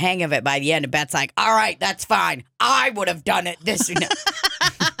to get the hang of it by the end. And Beth's like, all right, that's fine. I would have done it.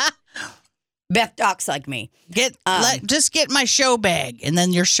 Beth talks like me. Just get my show bag, and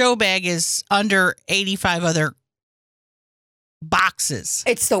then your show bag is under 85 other boxes.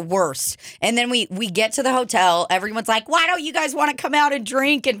 It's the worst. And then we get to the hotel. Everyone's like, why don't you guys want to come out and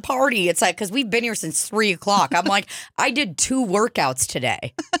drink and party? It's like, because we've been here since 3 o'clock. I'm like, I did 2 workouts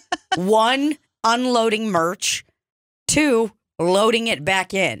today. 1, unloading merch. 2, loading it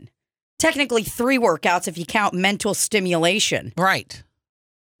back in. Technically 3 workouts if you count mental stimulation. Right.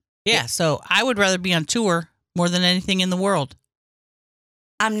 Yeah, so I would rather be on tour more than anything in the world.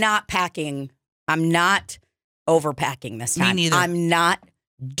 I'm not packing. I'm not overpacking this time. Me neither. I'm not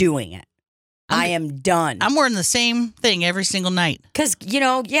doing it. I am done. I'm wearing the same thing every single night. Because, you're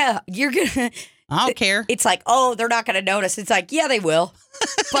going to... I don't care. It's like, oh, they're not going to notice. It's like, yeah, they will.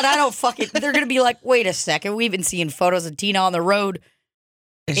 But I don't they're going to be like, wait a second. We've been seeing photos of Tina on the road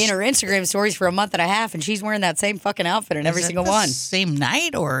in her Instagram stories for a month and a half, and she's wearing that same fucking outfit in every single one. Same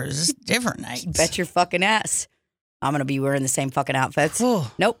night, or is this different nights? Bet your fucking ass. I'm going to be wearing the same fucking outfits.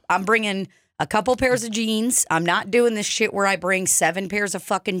 Nope. I'm bringing a couple pairs of jeans. I'm not doing this shit where I bring 7 pairs of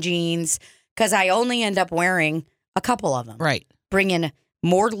fucking jeans because I only end up wearing a couple of them. Right. Bringing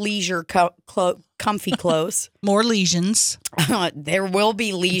more leisure comfy clothes. More lesions. There will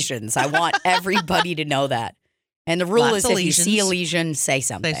be lesions. I want everybody to know that. And the rule Lots is of if lesions. you see a lesion, say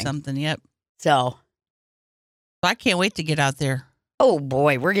something. Say something, yep. So, I can't wait to get out there. oh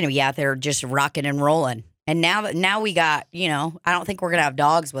boy, we're going to be out there just rocking and rolling. And now we got, I don't think we're going to have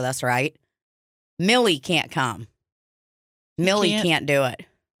dogs with us, right? Millie can't come. Millie can't do it.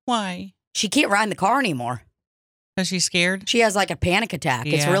 Why? She can't ride in the car anymore. Because she's scared? She has like a panic attack.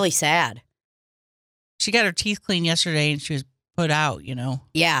 It's Yeah. really sad. She got her teeth cleaned yesterday and she was put out,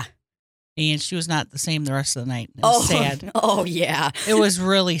 Yeah. And she was not the same the rest of the night. It was sad. Oh, yeah. It was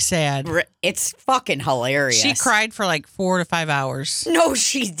really sad. It's fucking hilarious. She cried for like 4 to 5 hours. No,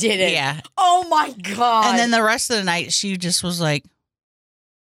 she didn't. Yeah. Oh, my God. And then the rest of the night, she just was like,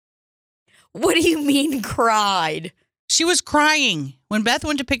 what do you mean cried? she was crying. When Beth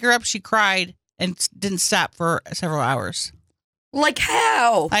went to pick her up, she cried and didn't stop for several hours. Like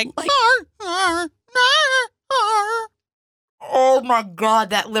how? Like, oh, my God.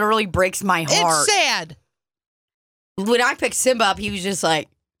 That literally breaks my heart. it's sad. When I picked Simba up, he was just like,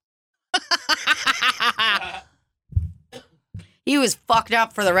 he was fucked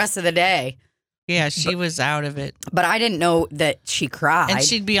up for the rest of the day. Yeah, she was out of it. But I didn't know that she cried. And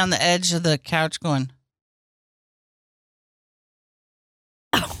she'd be on the edge of the couch going,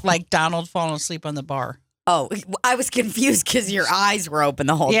 like Donald falling asleep on the bar. Oh, I was confused because your eyes were open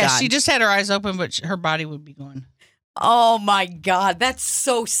the whole Yeah, time. she just had her eyes open, but her body would be going. Oh, my God. That's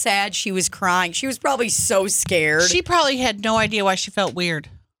so sad she was crying. She was probably so scared. She probably had no idea why she felt weird.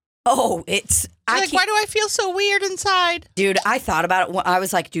 Oh, it's... Like, why do I feel so weird inside? Dude, I thought about it. I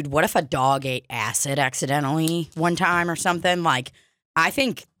was like, dude, what if a dog ate acid accidentally one time or something? Like, I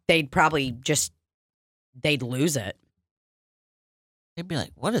think they'd probably they'd lose it. They'd be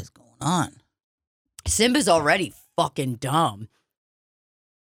like, what is going on? Simba's already fucking dumb.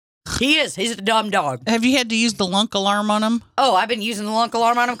 He is. He's a dumb dog. Have you had to use the lunk alarm on him? Oh, I've been using the lunk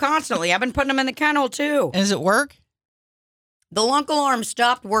alarm on him constantly. I've been putting him in the kennel, too. Does it work? The lunk alarm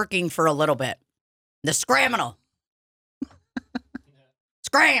stopped working for a little bit. The scraminal.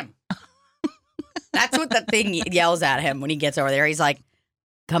 Scram. That's what the thing yells at him when he gets over there. He's like,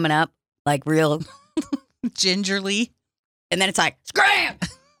 coming up, like real. Gingerly. And then it's like, scram.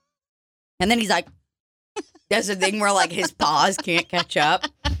 And then he's like, does the thing where like his paws can't catch up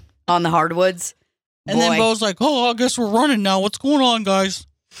on the hardwoods. And then Bo's like, oh, I guess we're running now. What's going on, guys?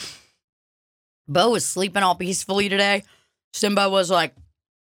 Bo was sleeping all peacefully today. Simba was like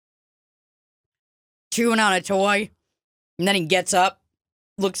chewing on a toy. And then he gets up,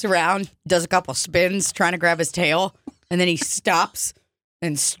 looks around, does a couple spins, trying to grab his tail. And then he stops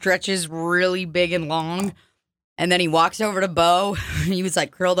and stretches really big and long. And then he walks over to Bo. He was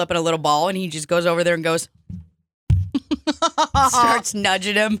like curled up in a little ball. And he just goes over there and goes, starts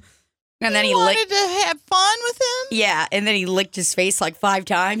nudging him. And then he wanted to have fun with him? Yeah, and then he licked his face like 5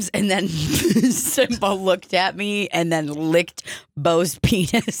 times, and then Simba looked at me and then licked Bo's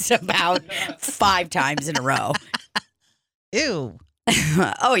penis about 5 times in a row. Ew.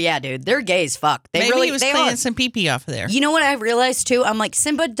 Oh yeah, dude, they're gay as fuck. Maybe he was they cleaning are. some pee-pee off of there. You know what I realized too? I'm like,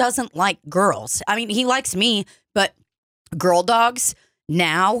 Simba doesn't like girls. I mean, he likes me, but girl dogs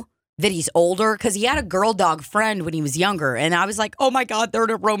now that he's older, because he had a girl dog friend when he was younger, and I was like, oh my God, they're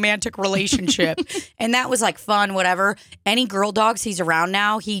in a romantic relationship. And that was like fun, whatever. Any girl dogs he's around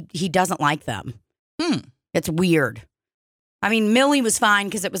now, he doesn't like them. It's weird. I mean, Millie was fine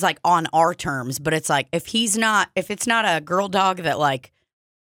because it was like on our terms, but it's like if it's not a girl dog that like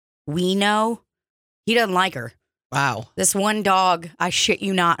we know, he doesn't like her. Wow. This one dog, I shit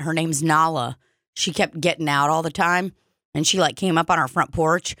you not, her name's Nala. She kept getting out all the time, and she like came up on our front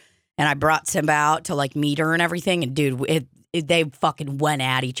porch, and I brought Simba out to like meet her and everything. And dude, they fucking went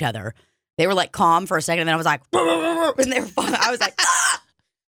at each other. They were like calm for a second, and then I was like, and they were fucking, I was like, ah!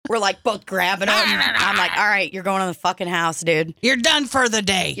 We're like both grabbing her. And I'm like, all right, you're going to the fucking house, dude. You're done for the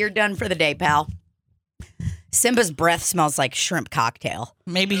day. You're done for the day, pal. Simba's breath smells like shrimp cocktail.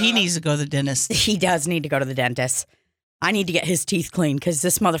 Maybe he needs to go to the dentist. He does need to go to the dentist. I need to get his teeth cleaned because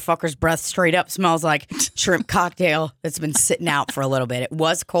this motherfucker's breath straight up smells like shrimp cocktail that's been sitting out for a little bit. It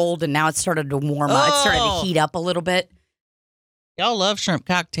was cold and now it's started to warm up. It started to heat up a little bit. Y'all love shrimp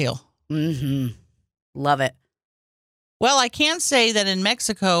cocktail. Mm-hmm. Love it. Well, I can say that in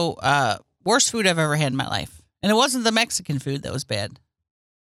Mexico, worst food I've ever had in my life. And it wasn't the Mexican food that was bad.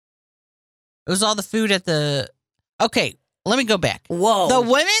 It was all the food at the... Okay, let me go back. Whoa. The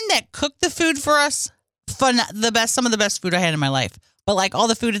women that cooked the food for us, some of the best food I had in my life. But like all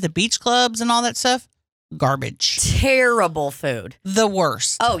the food at the beach clubs and all that stuff, garbage. Terrible food. The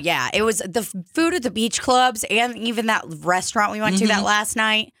worst. Oh, yeah. It was the food at the beach clubs and even that restaurant we went to that last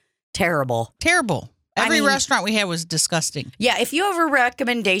night. Terrible. Terrible. Every restaurant we had was disgusting. Yeah, if you have a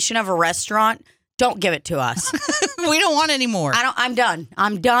recommendation of a restaurant, don't give it to us. We don't want any more. I'm done.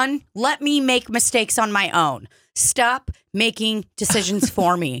 I'm done. Let me make mistakes on my own. Stop making decisions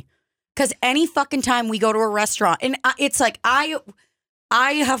for me. Because any fucking time we go to a restaurant, and it's like I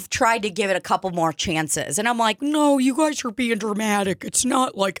have tried to give it a couple more chances. And I'm like, no, you guys are being dramatic. It's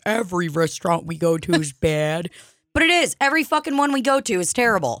not like every restaurant we go to is bad. But it is. Every fucking one we go to is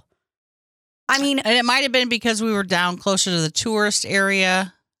terrible. I mean, and it might have been because we were down closer to the tourist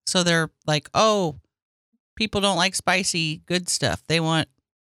area. So they're like, oh, people don't like spicy good stuff. They want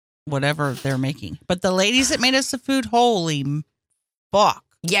whatever they're making. But the ladies that made us the food, holy fuck.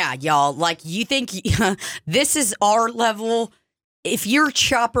 Yeah, y'all. Like, you think this is our level? If you're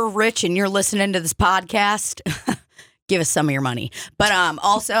chopper rich and you're listening to this podcast, give us some of your money. But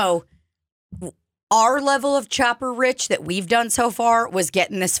also, our level of chopper rich that we've done so far was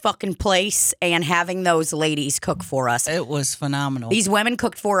getting this fucking place and having those ladies cook for us. It was phenomenal. These women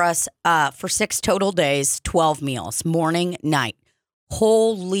cooked for us for 6 total days, 12 meals, morning, night.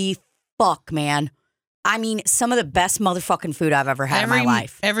 Holy fuck, man. I mean, some of the best motherfucking food I've ever had in my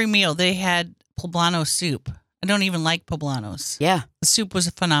life. Every meal, they had poblano soup. I don't even like poblanos. Yeah. The soup was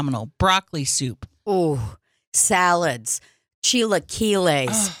phenomenal. Broccoli soup. Ooh, salads,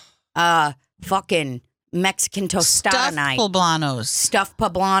 chilaquiles, fucking Mexican tostada Stuffed night. poblanos. Stuffed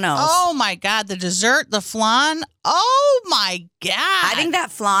poblanos. Oh, my God. The dessert, the flan. Oh, my God. I think that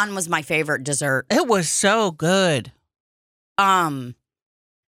flan was my favorite dessert. It was so good. And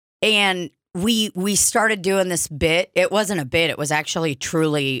we started doing this bit. It wasn't a bit. It was actually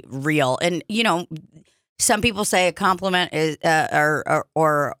truly real. And, you know, some people say a compliment is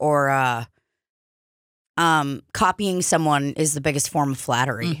copying someone is the biggest form of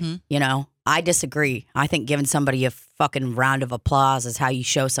flattery. Mm-hmm. You know, I disagree. I think giving somebody a fucking round of applause is how you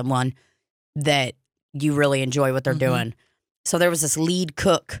show someone that you really enjoy what they're doing. So there was this lead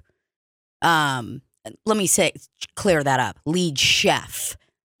cook. Let me clear that up. Lead chef.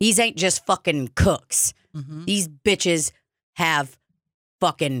 These ain't just fucking cooks. Mm-hmm. These bitches have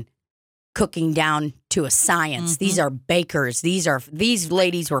fucking cooking down to a science. These are bakers. These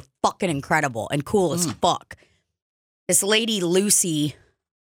ladies were fucking incredible and cool as fuck. This lady, Lucy,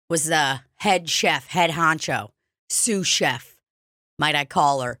 was the head chef, head honcho, sous chef, might I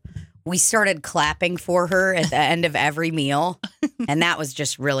call her. We started clapping for her at the end of every meal, and that was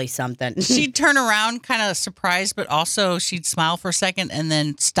just really something. She'd turn around kind of surprised, but also she'd smile for a second and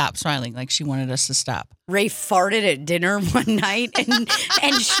then stop smiling like she wanted us to stop. Ray farted at dinner one night,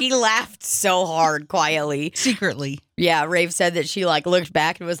 and she laughed so hard quietly. Secretly. Yeah, Rafe said that she like looked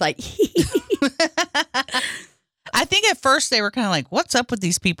back and was like, I think at first they were kind of like, what's up with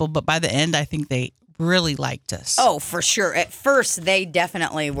these people? But by the end, I think they really liked us. oh, for sure. At first, they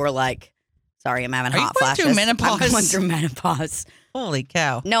definitely were like, sorry, I'm having Are you hot going flashes. through menopause? I'm going through menopause. Holy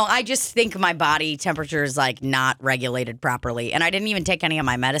cow. No, I just think my body temperature is like not regulated properly. And I didn't even take any of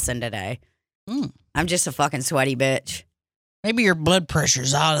my medicine today. I'm just a fucking sweaty bitch. Maybe your blood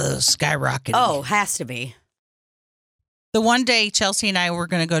pressure's out of the skyrocketing. Oh, has to be. The one day Chelsea and I were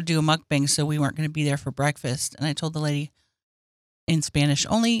going to go do a mukbang, so we weren't going to be there for breakfast. And I told the lady in Spanish,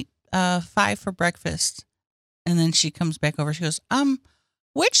 only 5 for breakfast. And then she comes back over. She goes,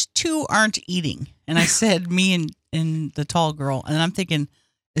 which 2 aren't eating? And I said, me and the tall girl. And I'm thinking,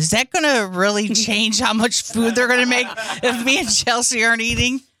 is that going to really change how much food they're going to make if me and Chelsea aren't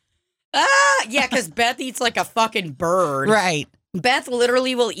eating? Yeah, because Beth eats like a fucking bird. Right. Beth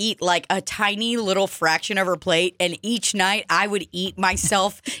literally will eat like a tiny little fraction of her plate, and each night I would eat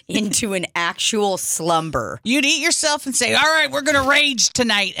myself into an actual slumber. You'd eat yourself and say, all right, we're going to rage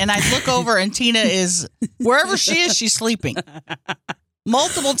tonight. And I'd look over and Tina is, wherever she is, she's sleeping.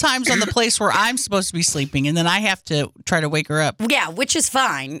 Multiple times on the place where I'm supposed to be sleeping, and then I have to try to wake her up. Yeah, which is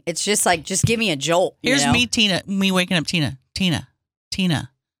fine. It's just like, just give me a jolt. Here's me waking up Tina. Tina.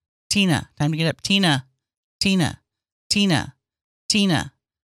 Time to get up. Tina.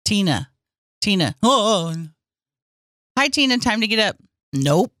 Oh. Hi, Tina. Time to get up.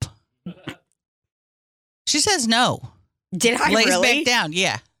 Nope. She says no. Did I Lays really? back down.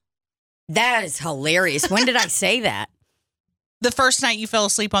 Yeah. That is hilarious. When did I say that? The first night you fell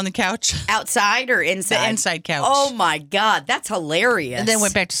asleep on the couch. Outside or inside? The inside couch. Oh my God, that's hilarious. And then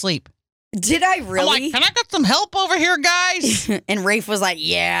went back to sleep. Did I I'm really? like, can I get some help over here, guys? And Rafe was like,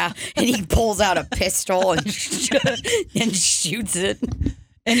 yeah. And he pulls out a pistol and shoots it.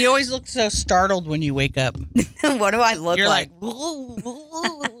 And you always look so startled when you wake up. What do I look You're like?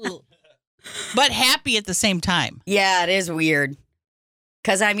 But happy at the same time. Yeah, it is weird.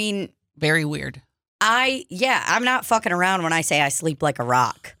 Because, I mean, Very weird. I'm not fucking around when I say I sleep like a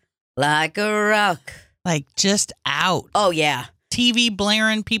rock. Like a rock. Like just out. Oh, yeah. TV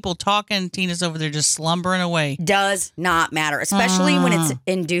blaring, people talking. Tina's over there just slumbering away. Does not matter, especially when it's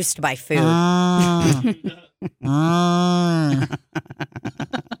induced by food.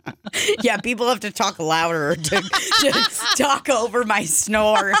 Yeah, people have to talk louder to talk over my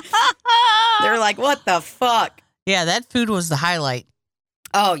snore. They're like, what the fuck? Yeah, that food was the highlight.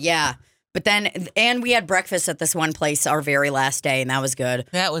 Oh, yeah. But then, and we had breakfast at this one place our very last day, and that was good.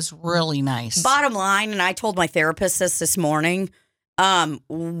 That was really nice. Bottom line, and I told my therapist this morning,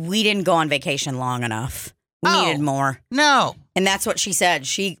 we didn't go on vacation long enough. We needed more. No. And that's what she said.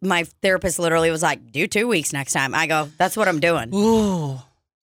 My therapist literally was like, do 2 weeks next time. I go, that's what I'm doing. Ooh.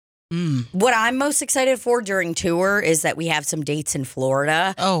 What I'm most excited for during tour is that we have some dates in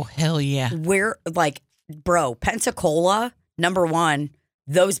Florida. Oh, hell yeah. We're like, bro, Pensacola, number one,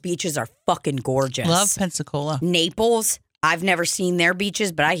 those beaches are fucking gorgeous. Love Pensacola. Naples, I've never seen their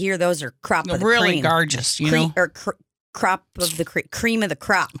beaches, but I hear those are crop of the Really cream. gorgeous, you know? Crop of the cream of the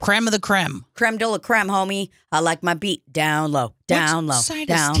crop. Creme of the creme. Creme de la creme, homie. I like my beat down low, down Which low, side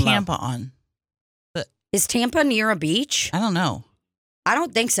down is low. Tampa on? Is near a beach? I don't know. I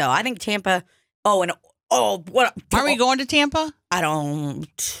don't think so. I think Tampa. What? Are we going to Tampa? I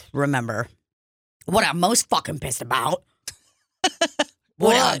don't remember. What I'm most fucking pissed about.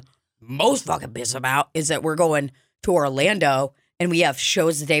 What I'm most fucking pissed about is that we're going to Orlando and we have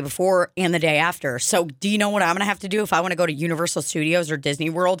shows the day before and the day after. So do you know what I'm going to have to do if I want to go to Universal Studios or Disney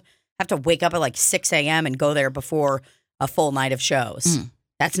World? I have to wake up at like 6 a.m. and go there before a full night of shows.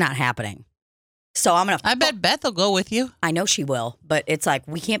 That's not happening. So I'm going to... I bet Beth will go with you. I know she will, but it's like,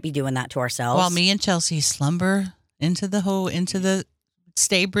 we can't be doing that to ourselves. While me and Chelsea slumber into the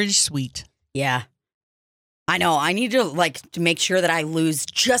Staybridge suite. Yeah. I know. I need to make sure that I lose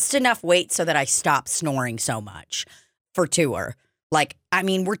just enough weight so that I stop snoring so much for tour. Like, I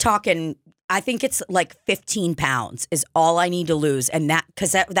mean, we're talking, I think it's like 15 pounds is all I need to lose. And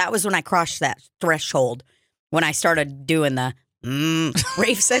because that was when I crossed that threshold, when I started doing the,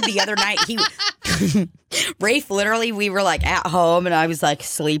 Rafe said the other night, Rafe literally, we were like at home and I was like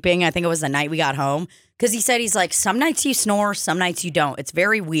sleeping. I think it was the night we got home. Because he said, he's like, some nights you snore, some nights you don't. It's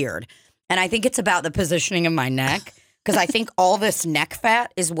very weird. And I think it's about the positioning of my neck. Because I think all this neck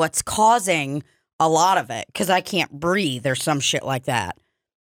fat is what's causing a lot of it. Because I can't breathe or some shit like that.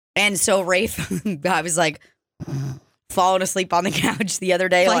 And so Rafe, I was like falling asleep on the couch the other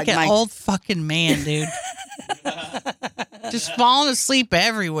day. Like an old fucking man, dude. Just falling asleep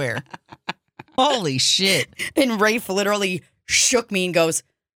everywhere. Holy shit. And Rafe literally shook me and goes,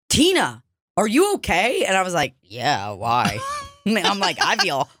 Tina, are you okay? And I was like, yeah, why? I'm like, I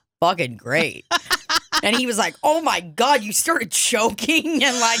feel fucking great. And he was like, oh my God, you started choking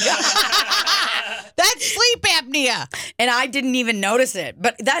and like... That's sleep apnea. And I didn't even notice it.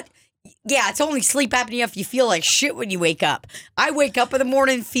 But it's only sleep apnea if you feel like shit when you wake up. I wake up in the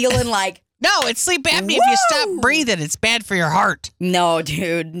morning feeling like... No, it's sleep apnea. If you stop breathing, it's bad for your heart. No,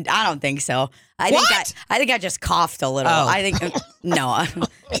 dude, I don't think so. I think I just coughed a little. Oh. I think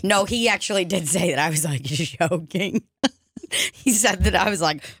no, he actually did say that I was like choking. He said that I was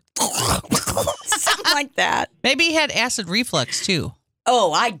like something like that. Maybe he had acid reflux too.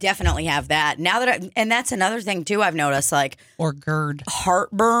 Oh, I definitely have that. Now that and that's another thing too I've noticed, like or GERD.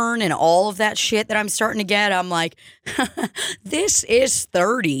 Heartburn and all of that shit that I'm starting to get. I'm like, this is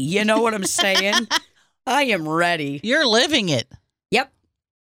 30. You know what I'm saying? I am ready. You're living it. Yep.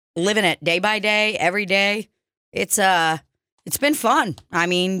 Living it day by day, every day. It's It's been fun. I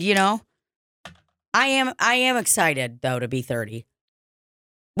mean, I am excited though to be 30.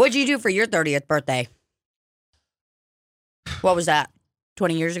 What'd you do for your 30th birthday? What was that?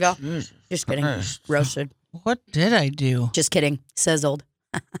 20 years ago? Jesus Just kidding. Christ. Roasted. What did I do? Just kidding. Sizzled.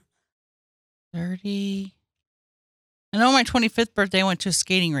 30. I know my 25th birthday I went to a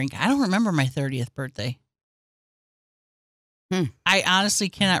skating rink. I don't remember my 30th birthday. I honestly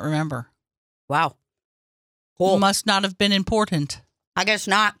cannot remember. Wow. Cool. Must not have been important. I guess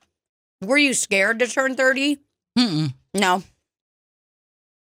not. Were you scared to turn 30? Mm-mm. No.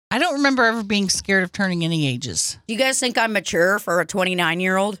 I don't remember ever being scared of turning any ages. Do you guys think I'm mature for a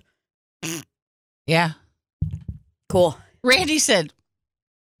 29-year-old? Yeah. Cool. Randy said,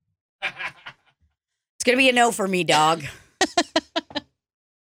 It's going to be a no for me, dog.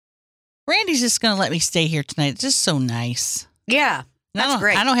 Randy's just going to let me stay here tonight. It's just so nice. Yeah. That's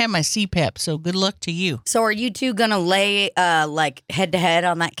great. I don't have my CPAP, so good luck to you. So are you two going to lay like head to head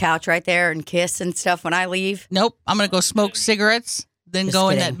on that couch right there and kiss and stuff when I leave? Nope. I'm going to go smoke cigarettes, then Just go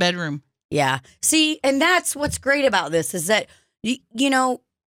in kidding. that bedroom. Yeah. See, and that's what's great about this is that,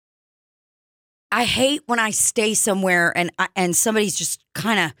 I hate when I stay somewhere and somebody's just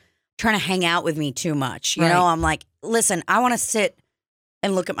kind of trying to hang out with me too much. You Right. know, I'm like, listen, I want to sit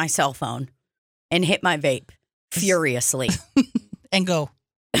and look at my cell phone and hit my vape furiously. And go.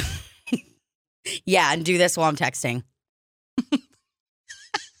 Yeah, and do this while I'm texting.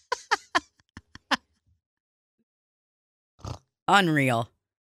 Unreal.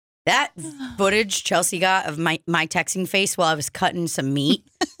 That footage Chelsea got of my texting face while I was cutting some meat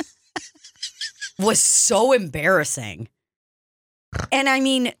was so embarrassing. And I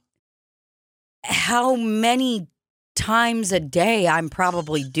mean, how many times a day I'm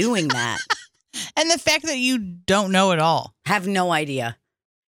probably doing that? And the fact that you don't know at all. Have no idea.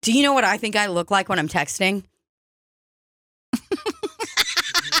 Do you know what I think I look like when I'm texting?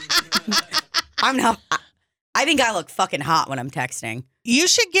 I think I look fucking hot when I'm texting. You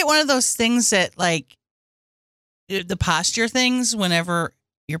should get one of those things that, like, the posture things, whenever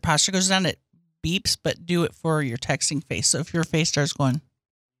your posture goes down, it beeps, but do it for your texting face. So if your face starts going,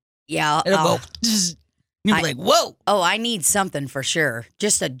 Yeah. it'll go. Zzz. You'll be like, whoa. Oh, I need something for sure,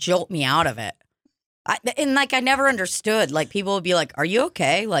 just to jolt me out of it. I never understood. Like, people would be like, "Are you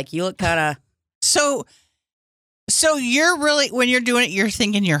okay? Like, you look kind of." So you're really, when you're doing it, you're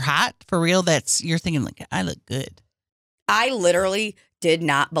thinking you're hot for real. You're thinking like, I look good. I literally did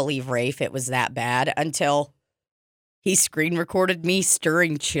not believe Rafe it was that bad until he screen recorded me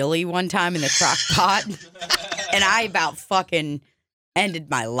stirring chili one time in the crock pot, and I about fucking ended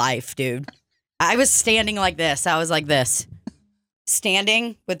my life, dude. I was standing like this. I was like this,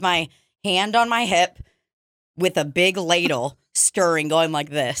 standing with my hand on my hip with a big ladle stirring, going like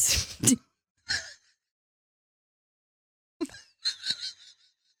this.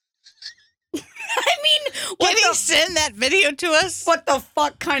 I mean, Can he send that video to us? what the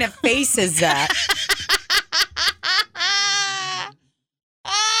fuck kind of face is that?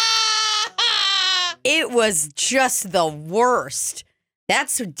 It was just the worst.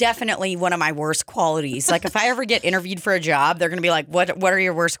 That's definitely one of my worst qualities. Like, if I ever get interviewed for a job, they're going to be like, what are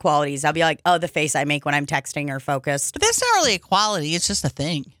your worst qualities? I'll be like, oh, the face I make when I'm texting or focused. But that's not really a quality. It's just a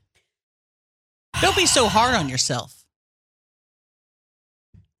thing. Don't be so hard on yourself.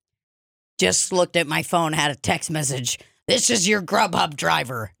 Just looked at my phone, had a text message. This is your Grubhub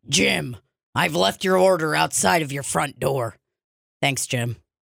driver, Jim. I've left your order outside of your front door. Thanks, Jim.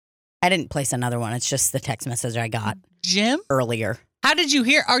 I didn't place another one. It's just the text message I got Jim? earlier. How did you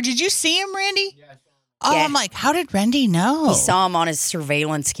hear? Or did you see him, Randy? Yeah, I saw him. Oh, Yeah. I'm like, how did Randy know? He saw him on his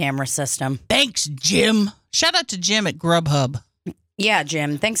surveillance camera system. Thanks, Jim. Shout out to Jim at Grubhub. Yeah,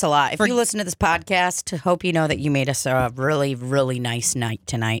 Jim, thanks a lot. If For- you listen to this podcast, hope you know that you made us a really, really nice night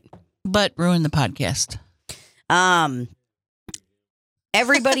tonight. But ruined the podcast.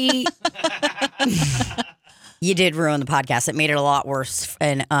 Everybody, you did ruin the podcast. It made it a lot worse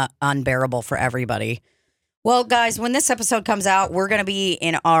and unbearable for everybody. Well, guys, when this episode comes out, we're going to be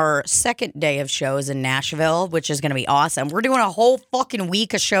in our second day of shows in Nashville, which is going to be awesome. We're doing a whole fucking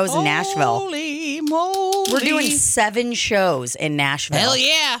week of shows in Nashville. Holy moly. We're doing 7 shows in Nashville. Hell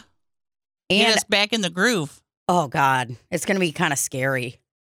yeah. Get And, us back in the groove. oh, God, it's going to be kind of scary.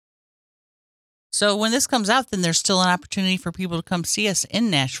 So when this comes out, then there's still an opportunity for people to come see us in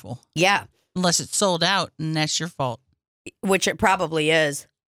Nashville. Yeah, Unless it's sold out, and that's your fault. which it probably is.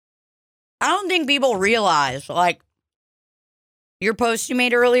 I don't think people realize, like, your post you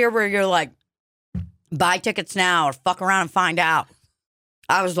made earlier where you're like, buy tickets now or fuck around and find out.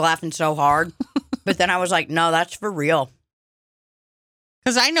 I was laughing so hard. But then I was like, no, that's for real.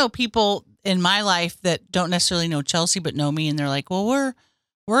 Because I know people in my life that don't necessarily know Chelsea, but know me, and they're like, well,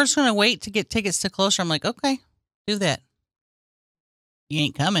 we're just going to wait to get tickets to Closer. I'm like, okay, do that. You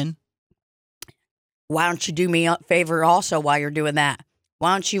ain't coming. Why don't you do me a favor also while you're doing that?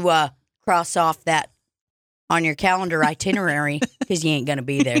 Why don't you cross off that on your calendar itinerary because you ain't going to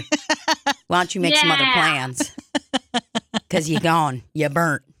be there. Why don't you make some other plans? Because you gone. You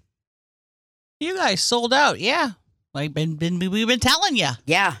burnt. You guys sold out. Yeah. Like we've been telling you.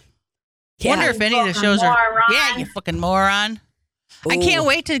 Yeah. Wonder if any of the shows are. Yeah, you fucking moron. I can't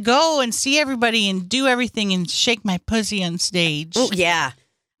wait to go and see everybody and do everything and shake my pussy on stage. Oh, yeah.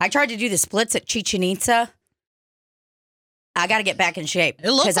 I tried to do the splits at Chichen Itza. I got to get back in shape.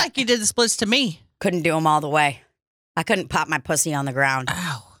 It looks like you did the splits to me. Couldn't do them all the way. I couldn't pop my pussy on the ground.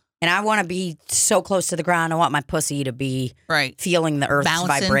 Ow. And I want to be so close to the ground. I want my pussy to be feeling the earth's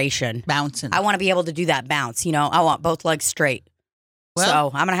vibration. Bouncing. I want to be able to do that bounce. You know, I want both legs straight.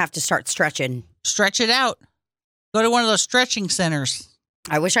 Well, so I'm going to have to start stretching. Stretch it out. Go to one of those stretching centers.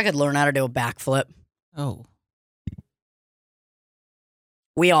 I wish I could learn how to do a backflip. Oh.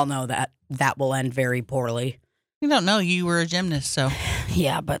 We all know that will end very poorly. You don't know. You were a gymnast, so.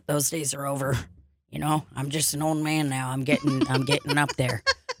 Yeah, but those days are over. You know, I'm just an old man now. I'm getting up there.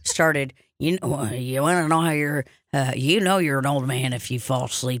 Started, you want to know how you're an old man if you fall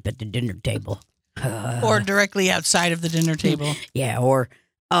asleep at the dinner table. Or directly outside of the dinner table. Yeah, or,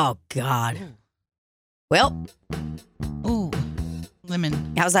 oh, God. Well. Ooh,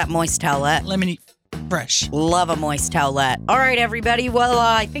 lemon. How's that moist towelette? Lemony fresh. Love a moist towelette. All right, everybody. Well,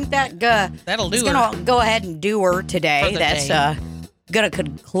 I think that'll do it's going to go ahead and do her today. That's going to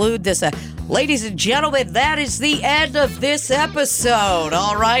conclude this. Ladies and gentlemen, that is the end of this episode.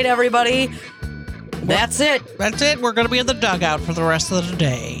 All right, everybody. That's it. That's it. We're going to be in the dugout for the rest of the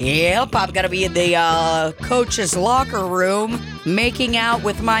day. Yep, I'm going to be in the coach's locker room making out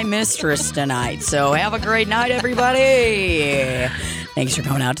with my mistress tonight. So have a great night, everybody. Thanks for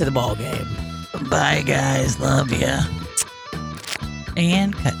coming out to the ball game. Bye, guys. Love ya.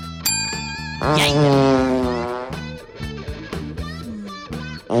 And cut. Yay.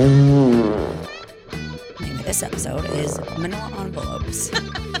 Name of this episode is Manila Envelopes.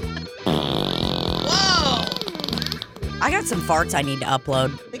 Whoa! I got some farts I need to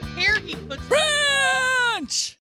upload.